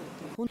idea.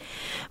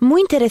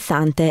 Muy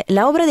interesante.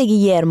 La obra de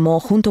Guillermo,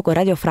 junto con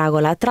Radio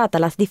Fragola, trata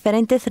las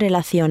diferentes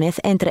relaciones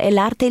entre el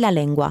arte y la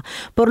lengua,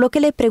 por lo que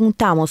le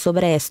preguntamos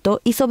sobre esto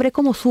y sobre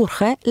cómo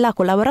surge la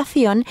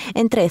colaboración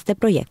entre este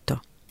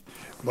proyecto.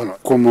 Bueno,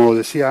 como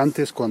decía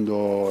antes,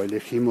 cuando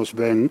elegimos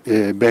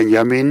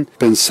Benjamin,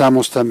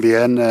 pensamos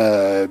también,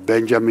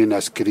 Benjamin ha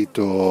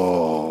escrito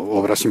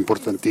obras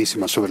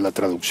importantísimas sobre la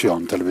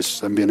traducción, tal vez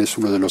también es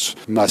uno de los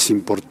más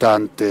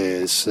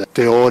importantes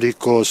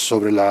teóricos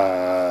sobre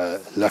la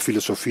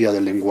filosofía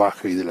del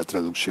lenguaje y de la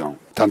traducción.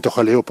 Tanto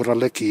Jaleo por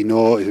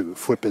Arlequino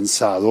fue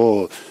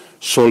pensado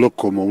solo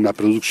como una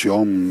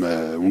producción,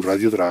 un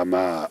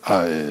radiodrama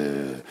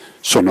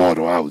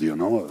sonoro, audio,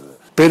 ¿no?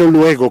 Pero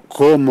luego,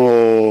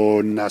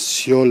 como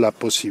nació la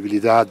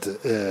posibilidad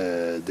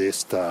de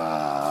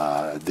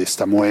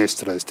esta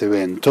muestra, de este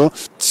evento,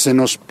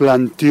 nos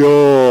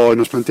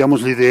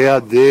planteamos la idea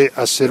de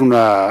hacer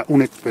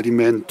un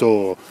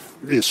experimento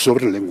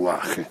sobre el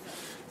lenguaje.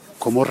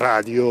 Como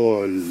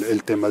radio,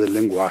 el tema del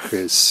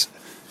lenguaje es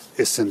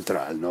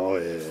central, ¿no?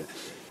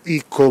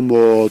 Y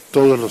como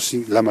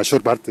la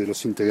mayor parte de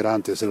los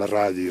integrantes de la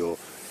radio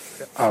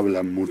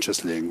hablan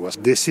muchas lenguas,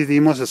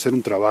 decidimos hacer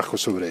un trabajo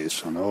sobre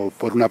eso, ¿no?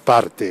 Por una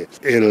parte,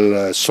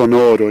 el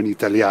sonoro en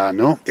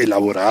italiano,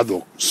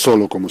 elaborado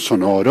solo como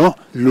sonoro,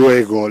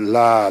 luego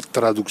la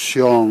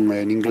traducción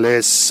en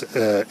inglés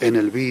en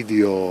el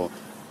vídeo,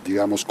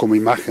 digamos, como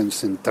imagen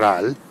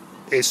central.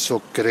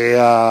 Eso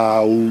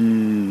crea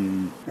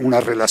una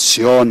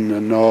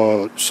relación,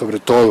 ¿no? Sobre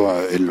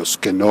todo en los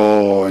que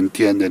no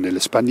entienden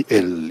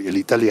el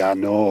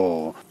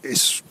italiano,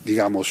 es,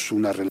 digamos,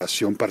 una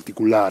relación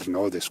particular,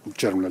 ¿no? De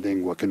escuchar una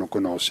lengua que no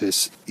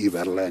conoces y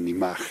verla en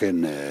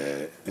imagen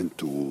en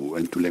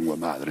tu lengua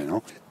madre,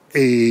 ¿no?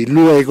 Y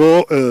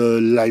luego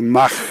la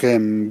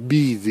imagen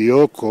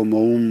vídeo como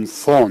un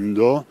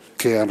fondo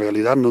que en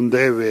realidad no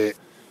debe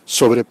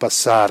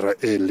sobrepasar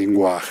el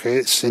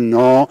lenguaje,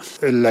 sino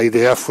la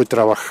idea fue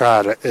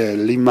trabajar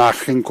la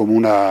imagen como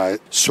una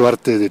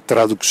suerte de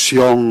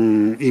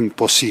traducción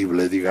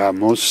imposible,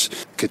 digamos,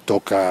 que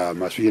toca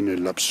más bien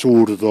el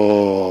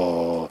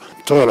absurdo,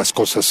 todas las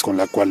cosas con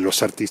las cuales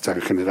los artistas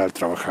en general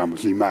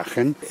trabajamos la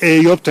imagen,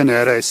 y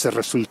obtener ese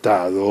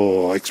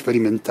resultado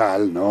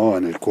experimental, ¿no?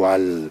 En el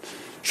cual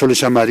yo le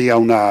llamaría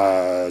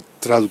una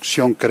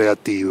traducción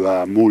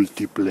creativa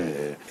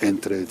múltiple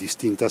entre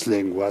distintas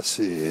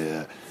lenguas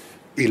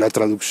y la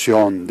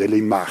traducción de la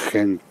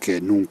imagen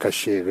que nunca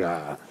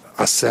llega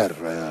hacer,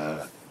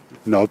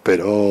 ¿no?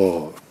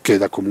 Pero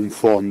queda como un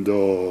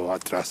fondo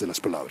atrás de las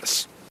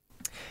palabras.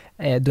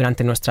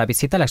 Durante nuestra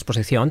visita a la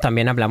exposición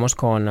también hablamos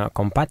con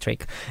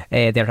Patrick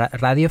de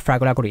Radio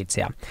Fragola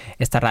Gorizia.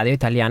 Esta radio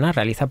italiana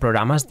realiza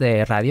programas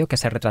de radio que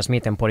se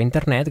retransmiten por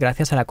internet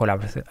gracias a la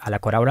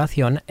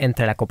colaboración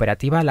entre la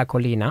cooperativa La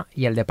Colina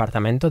y el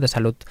Departamento de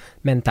Salud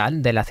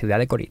Mental de la ciudad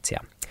de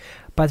Gorizia.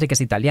 Patrick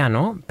es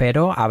italiano,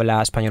 pero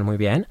habla español muy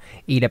bien,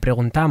 y le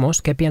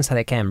preguntamos qué piensa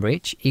de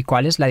Cambridge y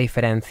cuál es la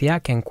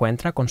diferencia que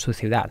encuentra con su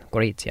ciudad,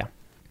 Gorizia.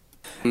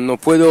 No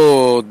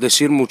puedo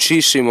decir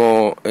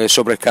muchísimo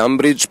sobre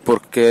Cambridge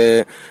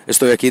porque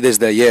estoy aquí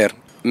desde ayer.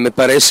 Me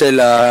parece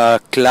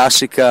la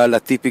clásica, la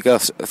típica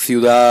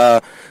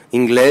ciudad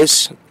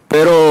inglés,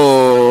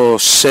 pero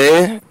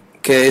sé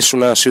que es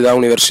una ciudad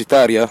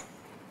universitaria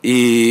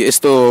y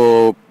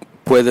esto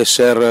puede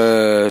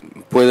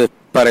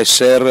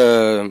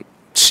parecer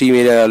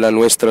simile a la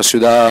nuestra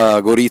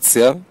ciudad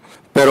Gorizia,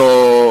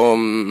 pero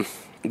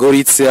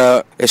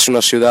Gorizia es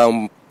una ciudad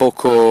un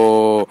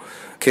poco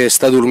que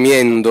está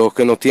durmiendo,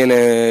 que no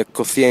tiene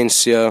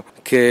conciencia,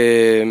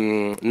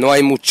 que no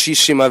hay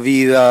muchísima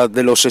vida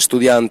de los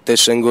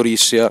estudiantes en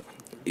Gorizia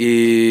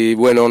y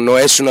bueno, no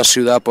es una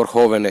ciudad por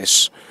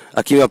jóvenes.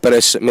 Aquí me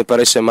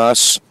parece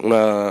más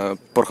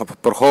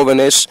por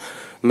jóvenes,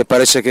 me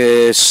parece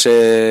que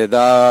se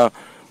da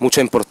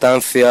mucha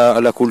importancia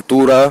a la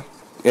cultura,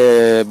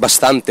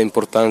 bastante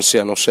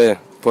importancia, no sé,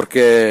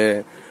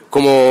 porque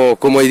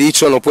como he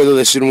dicho no puedo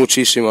decir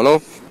muchísimo,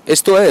 ¿no?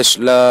 Esto es,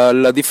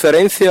 la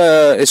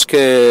diferencia es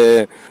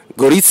que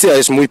Gorizia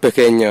es muy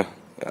pequeña,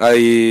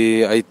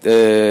 hay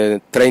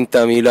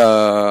 30.000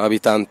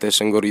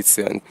 habitantes en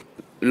Gorizia.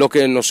 Lo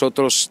que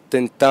nosotros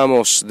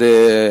tentamos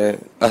de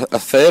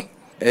hacer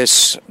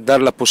es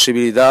dar la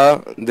posibilidad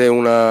de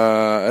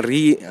una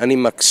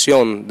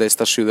reanimación de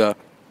esta ciudad,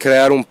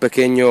 crear un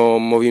pequeño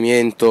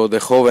movimiento de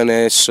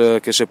jóvenes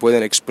que se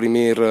pueden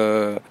exprimir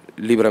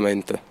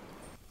libremente.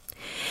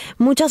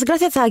 Muchas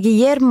gracias a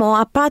Guillermo,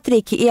 a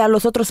Patrick y a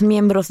los otros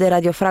miembros de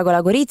Radio Fragola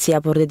Gorizia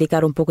por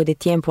dedicar un poco de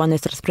tiempo a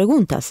nuestras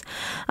preguntas.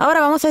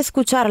 Ahora vamos a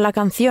escuchar la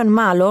canción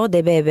Malo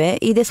de Bebe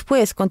y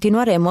después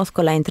continuaremos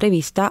con la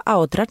entrevista a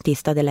otra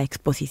artista de la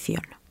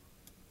exposición.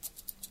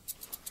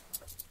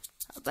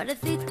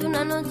 Apareciste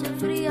una noche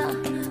fría,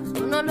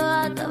 un olor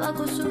a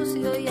tabaco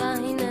sucio y a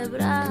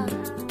ginebra.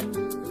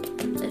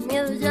 El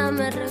miedo ya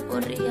me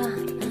recorría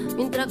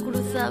mientras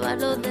cruzaba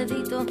los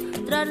deditos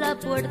tras la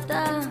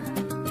puerta.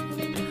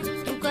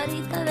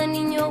 Carita de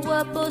niño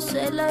guapo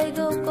se la ha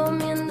ido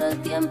comiendo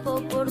el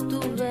tiempo por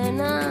tu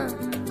vena.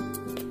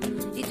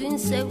 Y tu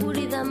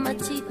inseguridad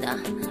machita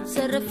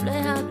se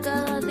refleja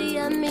cada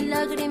día en mis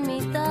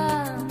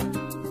lagrimitas.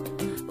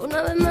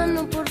 Una vez más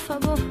no, por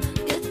favor,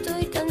 que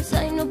estoy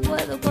cansada y no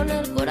puedo con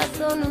el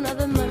corazón. Una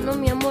vez más no,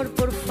 mi amor,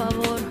 por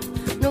favor,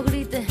 no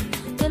grites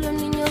que los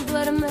niños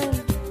duermen.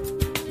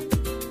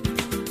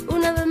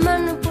 Una vez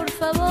más no, por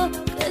favor,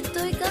 que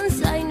estoy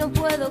cansada y no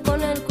puedo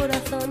con el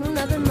corazón.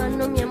 Una vez más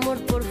no, mi amor,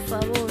 por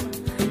favor,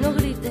 no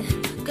grites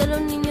que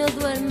los niños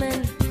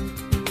duermen.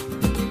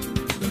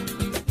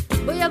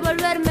 Voy a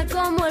volverme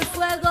como el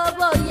fuego,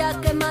 voy a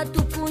quemar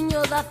tu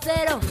puño de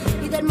acero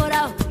y del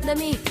morado de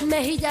mis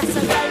mejillas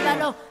saldrá el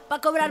valor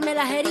pa' cobrarme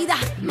las heridas.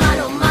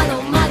 Malo,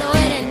 malo, malo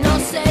eres, no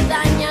se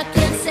daña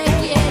quien se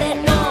quiere,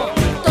 no.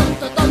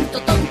 Tonto,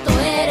 tonto, tonto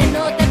eres,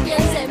 no te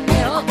pienses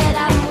mejor que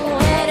las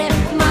mujeres.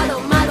 Malo,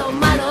 malo,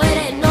 malo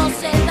eres, no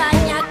se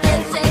daña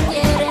quien se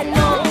quiere,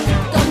 no.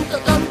 Tonto,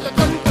 tonto,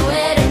 tonto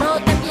eres, no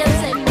te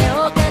pienses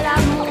mejor que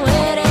las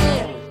mujeres.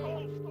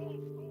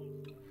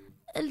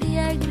 El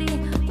día es gris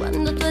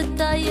cuando tú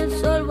estás y el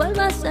sol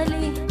vuelve a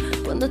salir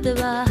cuando te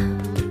vas.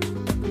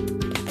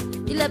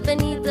 Y la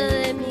penita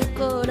de mi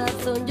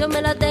corazón yo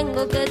me la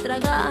tengo que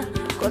tragar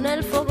con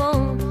el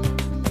fogón.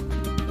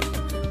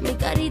 Mi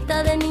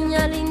carita de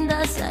niña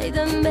linda se ha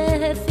ido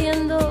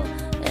envejeciendo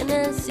en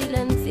el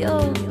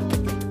silencio.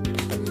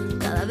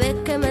 Cada vez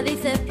que me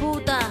dices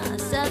puta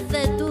se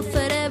hace tu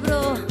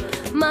cerebro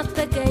más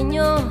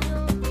pequeño.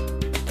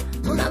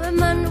 Una vez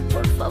más no,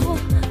 por favor,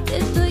 que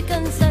estoy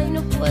cansada y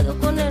no puedo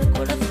con el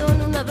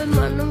corazón. Una vez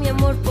más no, mi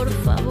amor, por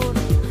favor,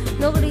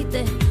 no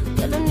grites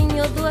que los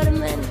niños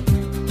duermen.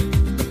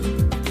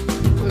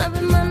 Una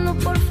vez más no,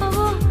 por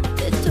favor,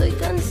 que estoy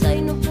cansada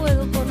y no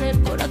puedo con el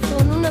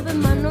corazón. Una vez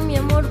más no, mi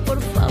amor, por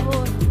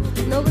favor,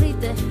 no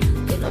grites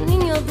que los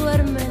niños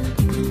duermen.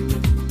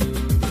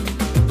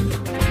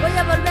 Voy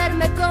a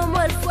volverme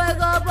como el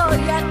fuego,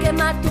 voy a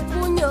quemar tu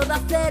puño de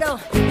acero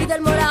y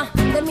del morado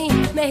de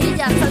mis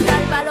mejillas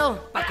saldrá el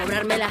valor pa'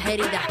 cobrarme las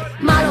heridas.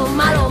 Malo,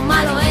 malo,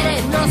 malo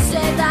eres, no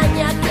se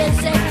daña quien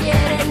se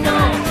quiere, no.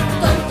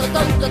 Tonto,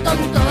 tonto,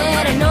 tonto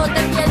eres, no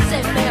te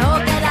pienses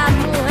mejor que las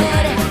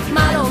mujeres.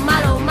 Malo,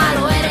 malo,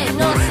 malo eres,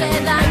 no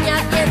se daña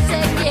quien se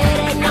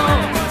quiere, no.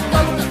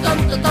 Tonto,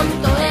 tonto,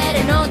 tonto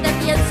eres, no te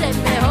pienses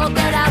mejor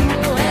que las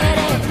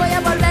mujeres. Voy a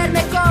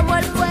volverme como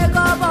el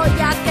fuego, voy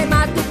a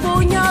quemar tu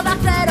puño de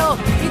acero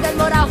y del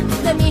morado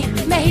de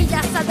mis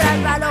mejillas saldrá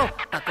el valor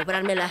pa'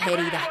 cobrarme las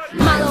heridas.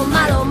 Malo,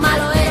 malo,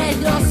 malo eres,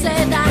 no se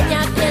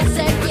daña quien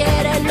se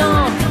quiere,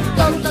 no.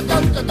 tonto,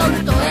 tonto,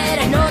 tonto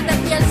eres, no te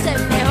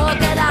pienses mejor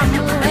que las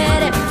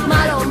mujeres.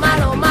 Malo,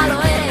 malo, malo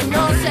eres,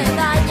 no se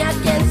daña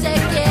quien se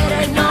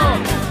quiere, no.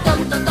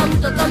 Tonto,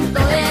 tonto,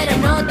 tonto eres,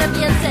 no te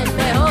pienses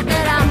mejor que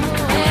las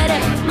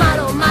mujeres.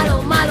 Malo,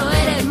 malo, malo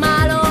eres,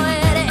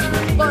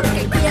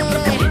 porque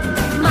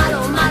quieres.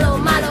 Malo, malo,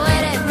 malo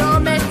eres, no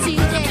me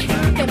chilles,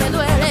 que me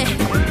duele.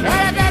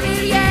 Eres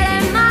débil y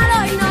eres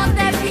malo y no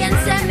te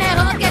pienses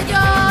mejor que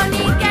yo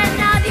ni que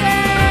nadie.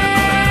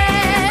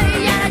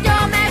 Y ahora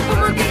yo me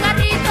fumo un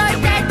cigarrito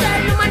y te echo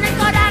el humo en el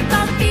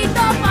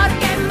corazoncito,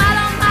 porque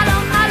malo, malo,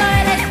 malo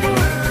eres tú.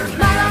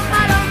 Malo,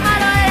 malo,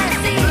 malo eres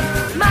sí.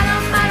 Malo,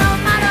 malo,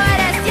 malo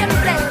eres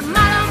siempre.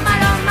 Malo,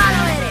 malo,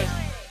 malo eres.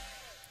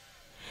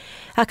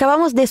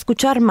 Acabamos de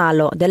escuchar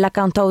Malo de la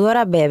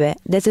cantautora Bebe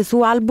desde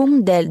su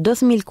álbum del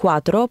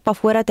 2004 Pa'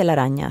 fuera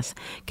telarañas,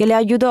 que le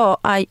ayudó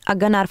a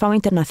ganar fama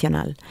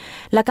internacional.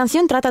 La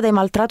canción trata de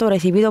maltrato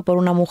recibido por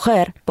una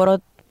mujer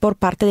por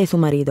parte de su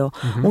marido,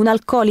 un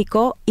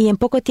alcohólico, y en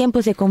poco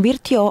tiempo se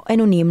convirtió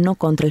en un himno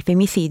contra el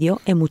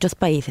femicidio en muchos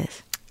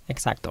países.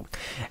 Exacto.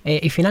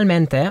 Y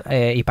finalmente,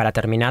 y para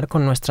terminar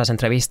con nuestras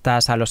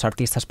entrevistas a los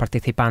artistas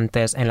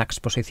participantes en la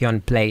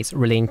exposición Plays,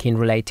 Relinking,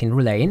 Relating,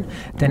 Relaying,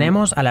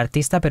 tenemos a la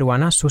artista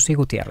peruana Susi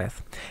Gutierrez.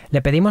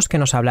 Le pedimos que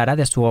nos hablara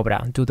de su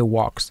obra Do the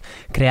Walks,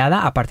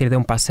 creada a partir de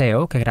un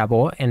paseo que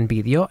grabó en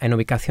vídeo en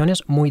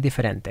ubicaciones muy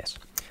diferentes: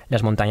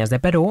 las montañas de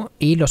Perú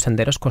y los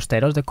senderos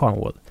costeros de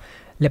Cornwall.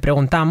 Le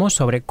preguntamos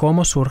sobre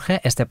cómo surge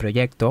este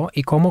proyecto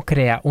y cómo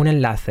crea un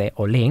enlace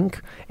o link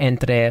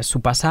entre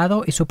su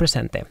pasado y su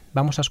presente.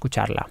 Vamos a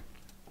escucharla.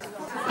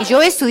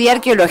 Yo estudié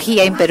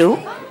arqueología en Perú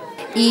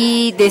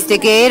y desde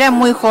que era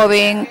muy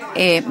joven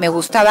me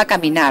gustaba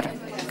caminar.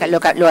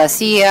 Lo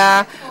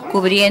hacía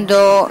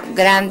cubriendo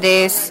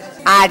grandes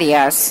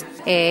áreas.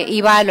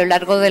 Iba a lo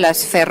largo de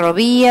las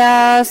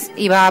ferrovías,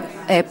 iba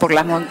por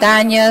las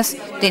montañas,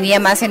 tenía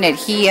más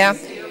energía.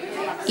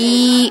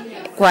 Y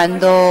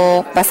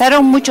cuando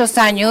pasaron muchos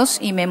años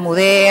y me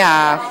mudé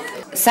a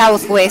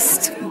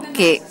Southwest,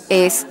 que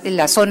es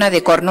la zona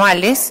de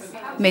Cornualles,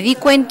 me di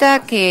cuenta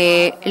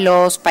que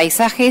los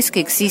paisajes que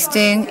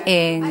existen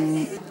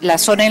en la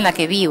zona en la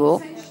que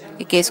vivo,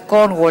 que es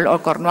Cornwall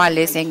o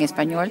Cornualles en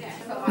español,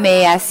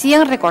 me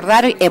hacían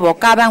recordar,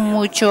 evocaban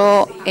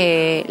mucho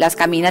las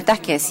caminatas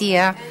que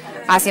hacía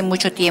hace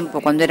mucho tiempo,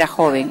 cuando era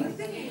joven.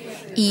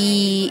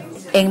 Y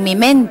en mi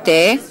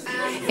mente,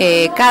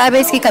 cada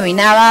vez que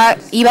caminaba,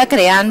 iba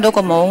creando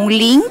como un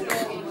link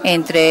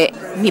entre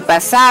mi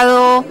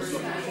pasado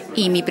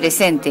y mi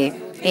presente,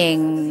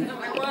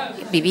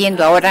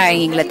 viviendo ahora en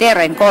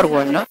Inglaterra, en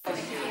Cornwall, ¿no?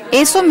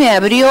 Eso me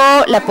abrió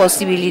la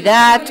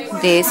posibilidad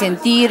de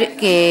sentir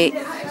que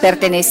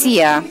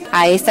pertenecía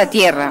a esta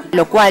tierra,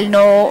 lo cual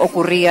no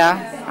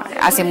ocurría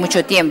hace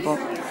mucho tiempo.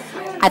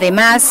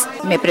 Además,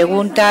 me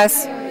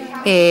preguntas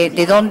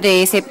de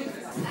dónde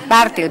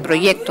parte el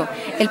proyecto.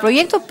 El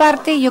proyecto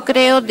parte, yo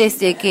creo,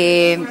 desde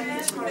que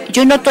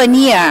yo no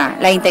tenía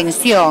la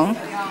intención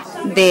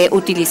de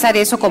utilizar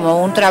eso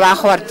como un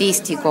trabajo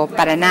artístico,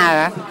 para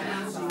nada,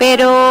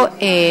 pero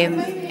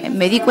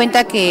me di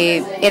cuenta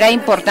que era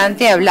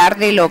importante hablar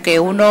de lo que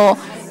uno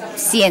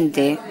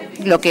siente,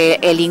 lo que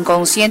el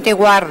inconsciente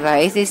guarda,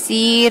 es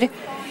decir,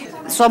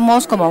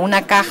 somos como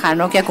una caja,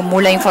 ¿no?, que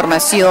acumula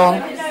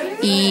información,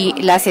 y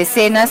las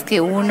escenas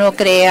que uno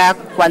crea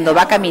cuando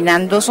va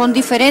caminando son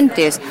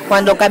diferentes.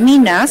 Cuando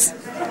caminas,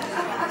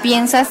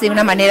 piensas de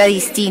una manera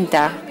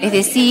distinta, es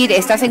decir,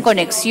 estás en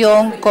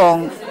conexión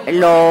con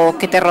lo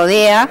que te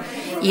rodea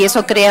y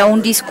eso crea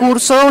un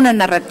discurso, una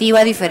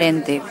narrativa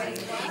diferente.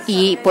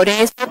 Y por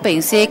eso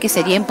pensé que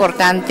sería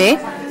importante,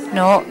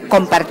 ¿no?,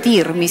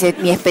 compartir mi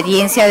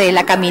experiencia de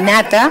la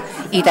caminata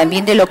y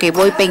también de lo que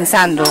voy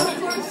pensando.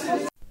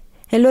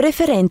 En lo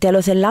referente a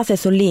los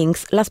enlaces o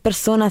links, las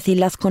personas y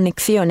las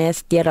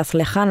conexiones, tierras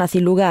lejanas y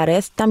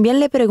lugares,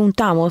 también le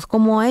preguntamos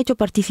cómo ha hecho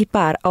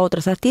participar a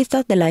otros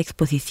artistas de la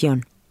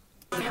exposición.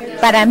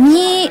 Para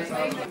mí,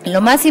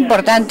 lo más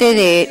importante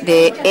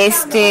de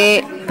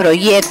este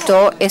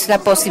proyecto es la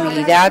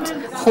posibilidad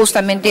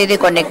justamente de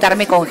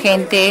conectarme con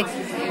gente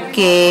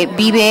que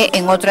vive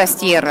en otras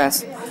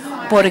tierras,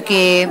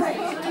 porque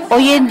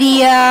hoy en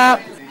día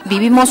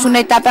vivimos una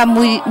etapa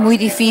muy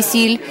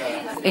difícil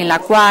en la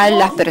cual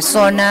las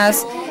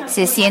personas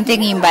se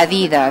sienten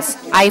invadidas.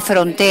 Hay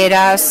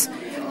fronteras,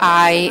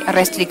 hay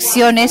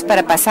restricciones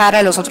para pasar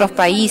a los otros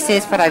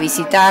países, para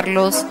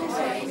visitarlos,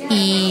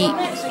 y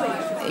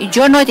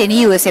yo no he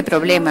tenido ese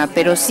problema,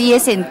 pero sí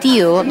he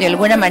sentido de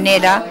alguna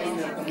manera,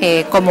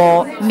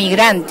 como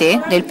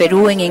migrante del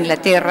Perú en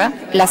Inglaterra,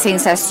 la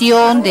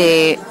sensación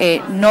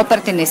de no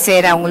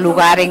pertenecer a un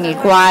lugar en el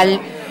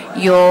cual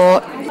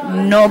yo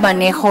no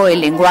manejo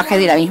el lenguaje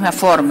de la misma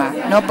forma,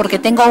 ¿no? Porque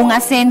tengo un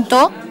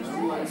acento.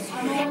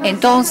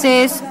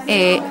 Entonces,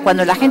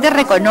 cuando la gente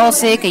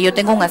reconoce que yo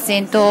tengo un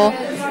acento,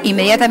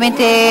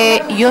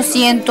 inmediatamente yo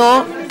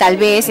siento, tal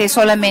vez es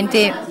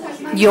solamente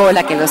yo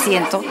la que lo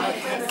siento,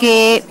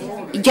 que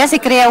ya se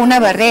crea una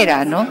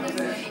barrera, ¿no?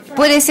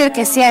 Puede ser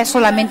que sea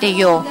solamente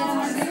yo,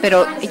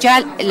 pero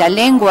ya la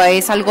lengua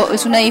es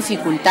una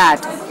dificultad.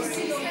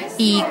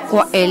 Y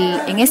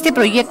en este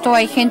proyecto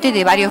hay gente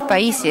de varios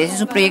países,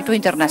 es un proyecto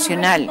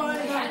internacional.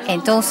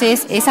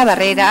 Entonces esa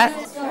barrera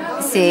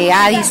se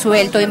ha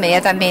disuelto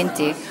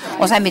inmediatamente.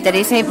 O sea, me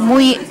parece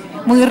muy,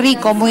 muy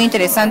rico, muy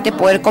interesante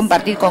poder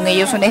compartir con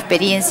ellos una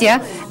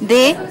experiencia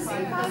de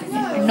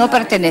no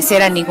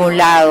pertenecer a ningún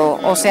lado.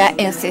 O sea,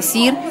 es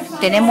decir,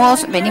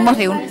 venimos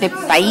de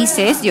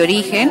países de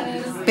origen,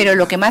 pero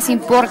lo que más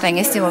importa en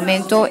este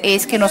momento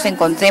es que nos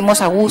encontremos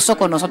a gusto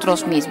con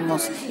nosotros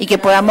mismos y que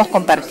podamos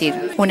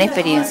compartir una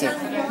experiencia.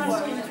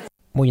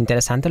 Muy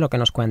interesante lo que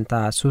nos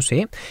cuenta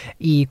Susi.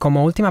 Y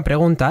como última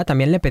pregunta,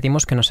 también le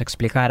pedimos que nos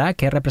explicara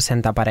qué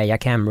representa para ella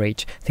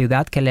Cambridge,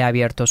 ciudad que le ha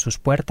abierto sus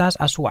puertas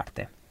a su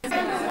arte.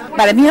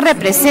 Para mí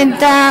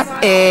representa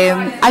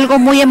algo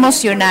muy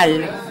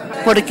emocional,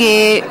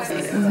 porque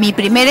mi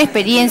primera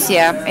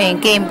experiencia en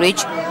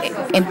Cambridge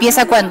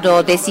empieza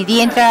cuando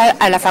decidí entrar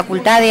a la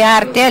Facultad de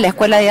Arte, a la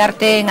Escuela de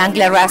Arte en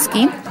Anglia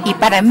Ruskin, y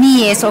para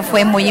mí eso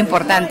fue muy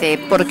importante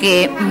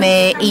porque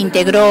me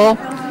integró,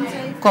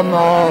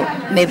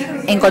 me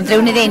encontré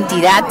una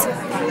identidad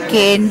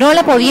que no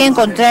la podía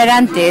encontrar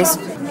antes.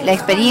 La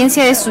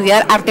experiencia de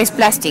estudiar artes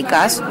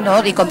plásticas,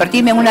 ¿no? De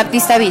convertirme en una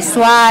artista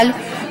visual,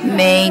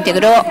 me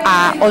integró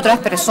a otras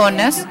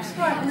personas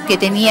que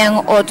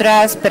tenían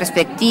otras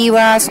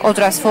perspectivas,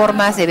 otras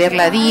formas de ver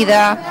la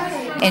vida.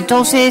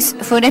 Entonces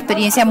fue una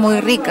experiencia muy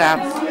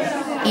rica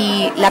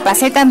y la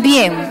pasé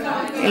también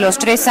en los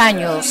 3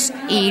 años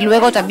y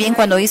luego también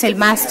cuando hice el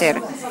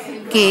máster,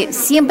 que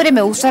siempre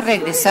me gusta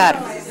regresar,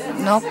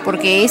 ¿no?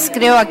 Porque es,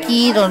 creo,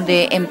 aquí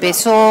donde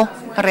empezó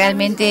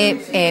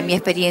realmente mi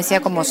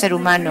experiencia como ser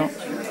humano,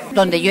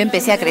 donde yo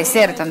empecé a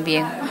crecer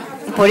también.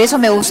 Por eso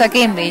me gusta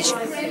Cambridge,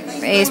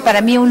 es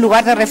para mí un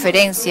lugar de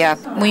referencia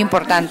muy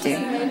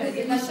importante.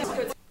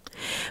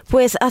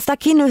 Pues hasta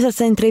aquí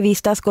nuestras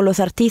entrevistas con los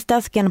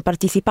artistas que han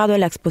participado en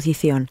la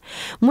exposición.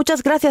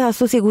 Muchas gracias a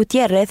Susi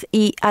Gutierrez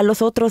y a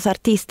los otros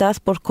artistas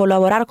por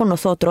colaborar con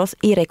nosotros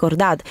y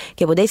recordad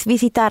que podéis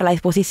visitar la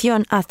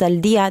exposición hasta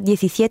el día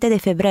 17 de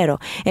febrero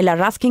en la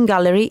Relinking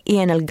Gallery y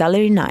en el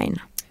Gallery 9.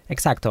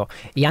 Exacto.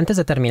 Y antes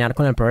de terminar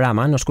con el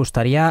programa, nos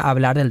gustaría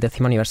hablar del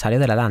 10º aniversario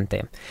de la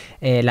Dante.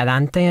 La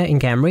Dante en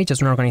Cambridge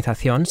es una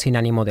organización sin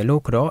ánimo de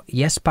lucro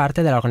y es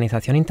parte de la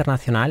organización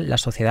internacional la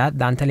Sociedad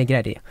Dante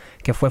Alighieri,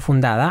 que fue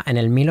fundada en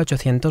el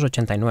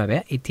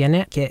 1889 y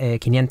tiene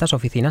 500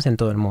 oficinas en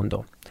todo el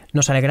mundo.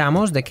 Nos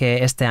alegramos de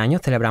que este año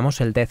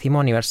celebramos el 10º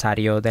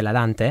aniversario de la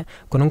Dante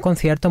con un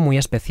concierto muy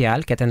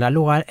especial que tendrá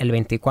lugar el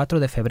 24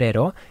 de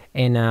febrero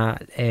en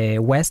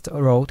West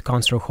Road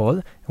Concert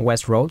Hall,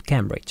 West Road,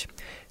 Cambridge.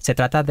 Se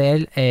trata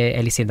del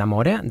Elisir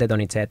d'Amore de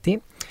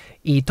Donizetti.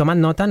 Y toman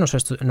nota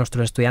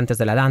nuestros estudiantes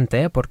de la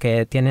Dante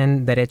porque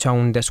tienen derecho a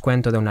un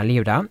descuento de 1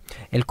 libra.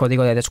 El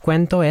código de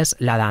descuento es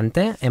la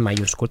Dante en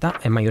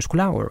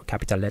mayúscula o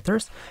capital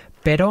letters.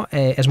 Pero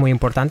es muy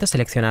importante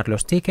seleccionar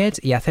los tickets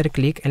y hacer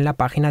clic en la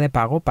página de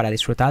pago para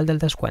disfrutar del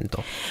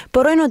descuento.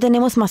 Por hoy no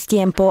tenemos más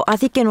tiempo,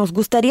 así que nos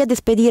gustaría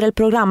despedir el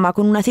programa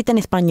con una cita en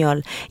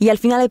español. Y al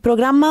final del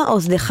programa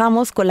os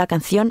dejamos con la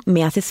canción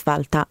Me haces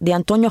falta, de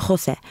Antonio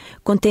José,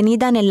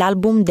 contenida en el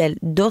álbum del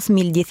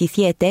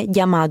 2017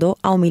 llamado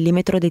A 1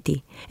 milímetro de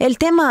ti. El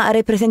tema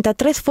representa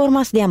 3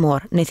 formas de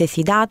amor: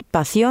 necesidad,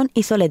 pasión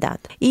y soledad.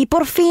 Y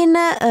por fin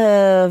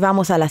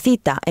vamos a la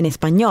cita en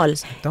español.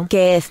 Exacto.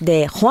 Que es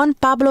de Juan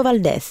Pablo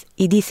Valdés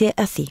y dice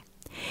así: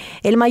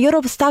 el mayor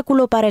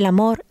obstáculo para el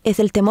amor es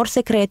el temor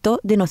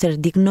secreto de no ser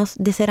dignos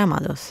de ser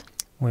amados.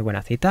 Muy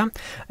buena cita.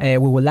 We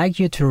would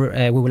like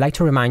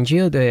to remind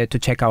you to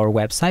check our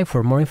website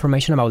for more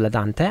information about La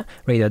Dante,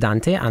 Radio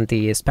Dante, and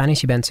the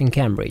Spanish events in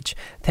Cambridge.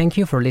 Thank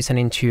you for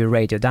listening to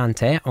Radio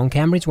Dante on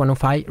Cambridge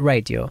 105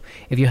 Radio.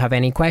 If you have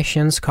any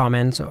questions,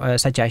 comments,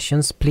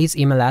 suggestions, please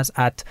email us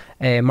at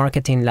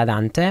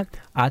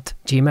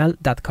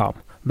marketingladante@gmail.com.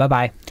 Bye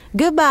bye.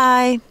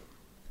 Goodbye.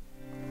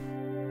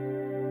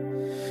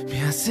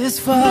 Me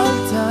haces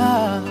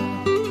falta.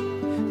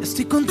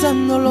 Estoy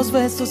contando los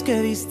besos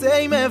que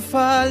diste y me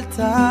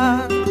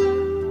falta.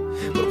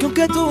 Porque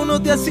aunque tú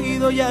no te has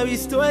ido, ya he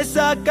visto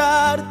esa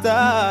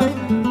carta.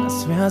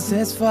 Más me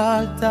haces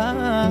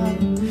falta.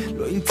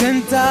 Lo he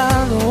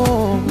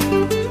intentado.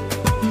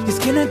 Y es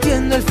que no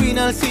entiendo el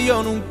final si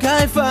yo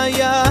nunca he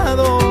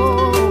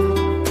fallado.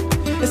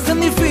 Es tan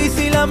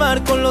difícil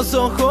amar con los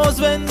ojos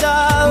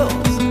vendados.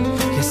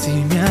 Y así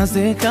me has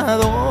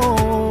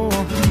dejado.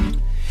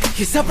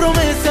 Y esa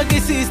promesa que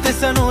hiciste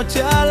esa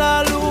noche a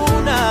la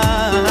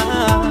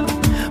luna,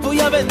 voy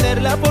a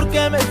venderla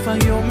porque me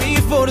falló mi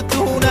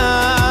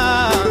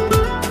fortuna.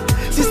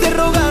 Si es de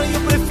rogar yo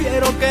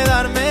prefiero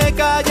quedarme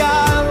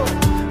callado.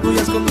 Voy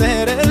a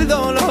esconder el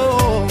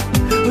dolor,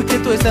 hoy que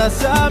tú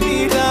estás a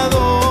mi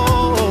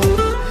lado.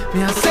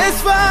 Me haces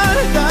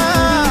falta,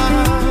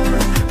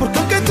 porque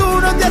aunque tú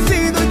no te has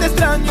ido y te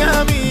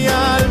extraña mi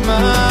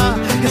alma,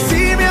 y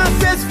así me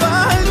haces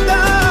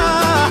falta.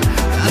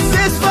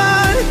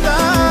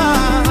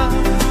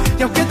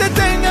 Y aunque te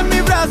tenga en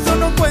mi brazo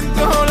no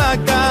encuentro la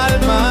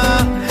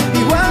calma.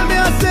 Igual me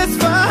haces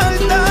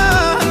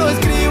falta, lo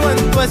escribo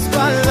en tu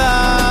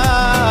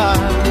espalda.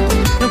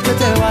 Y aunque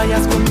te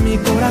vayas con mi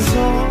corazón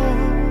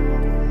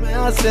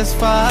haces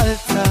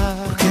falta.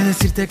 ¿Por qué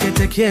decirte que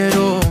te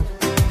quiero?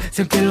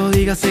 Si aunque lo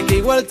digas sé que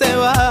igual te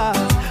va.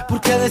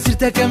 ¿Por qué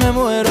decirte que me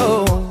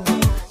muero?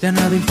 Ya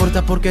nada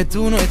importa porque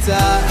tú no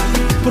estás.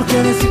 ¿Por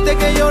qué decirte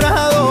que he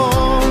llorado?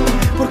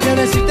 ¿Por qué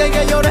decirte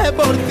que lloré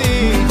por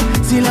ti?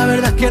 Si la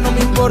verdad es que no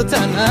me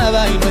importa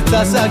nada y no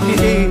estás aquí.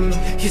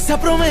 Y esa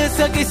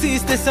promesa que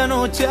hiciste esa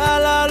noche a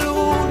la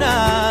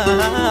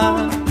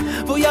luna,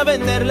 voy a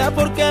venderla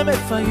porque me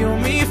falló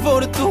mi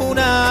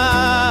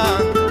fortuna.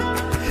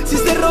 Si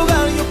es de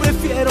rogar yo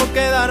prefiero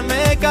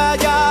quedarme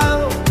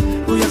callado.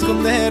 Voy a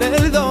esconder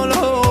el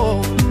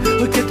dolor,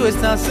 hoy que tú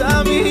estás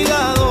a mi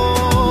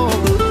lado.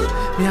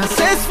 Me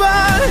haces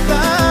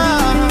falta,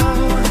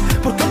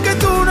 porque aunque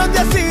tú no te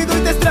has ido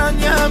y te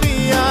extraña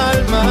mi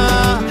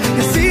alma,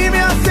 que sí me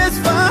haces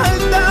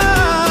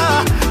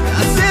falta, me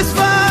haces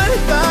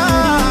falta.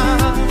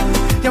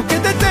 Y aunque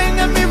te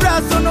tenga en mi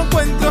brazo no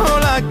encuentro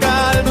la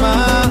calma,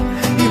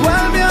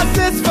 igual me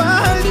haces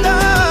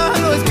falta,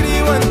 lo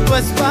escribo en tu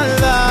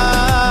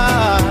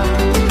espalda.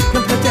 Y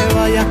aunque te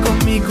vayas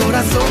con mi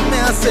corazón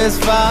me haces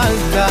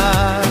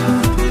falta.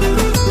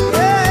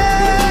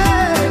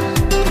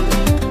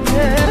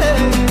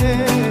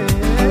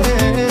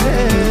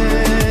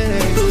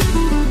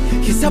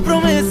 Esa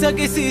promesa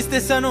que hiciste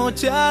esa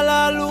noche a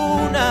la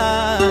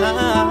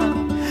luna,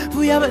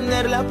 voy a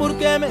venderla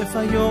porque me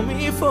falló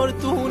mi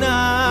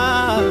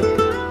fortuna.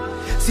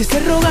 Si se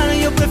rogan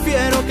yo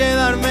prefiero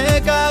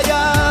quedarme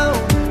callado.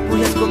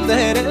 Voy a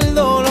esconder el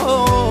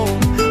dolor,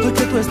 hoy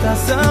que tú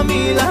estás a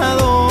mi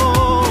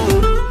lado.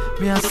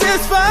 Me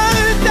haces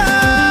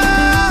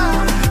falta,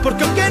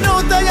 porque aunque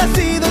no te hayas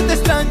ido te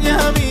extraña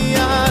mi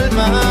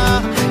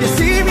alma. Y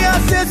así me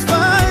haces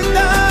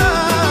falta,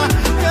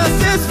 me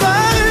haces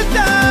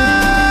falta.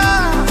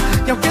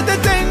 Y aunque te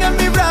tenga en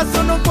mi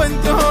brazo no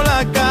encuentro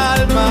la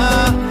calma,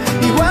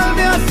 igual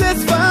me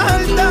haces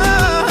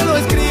falta, lo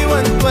escribo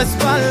en tu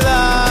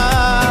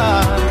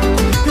espalda.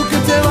 Y aunque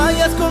te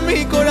vayas con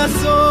mi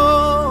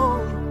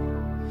corazón,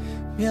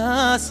 me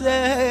haces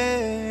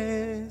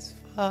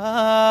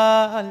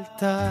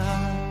falta.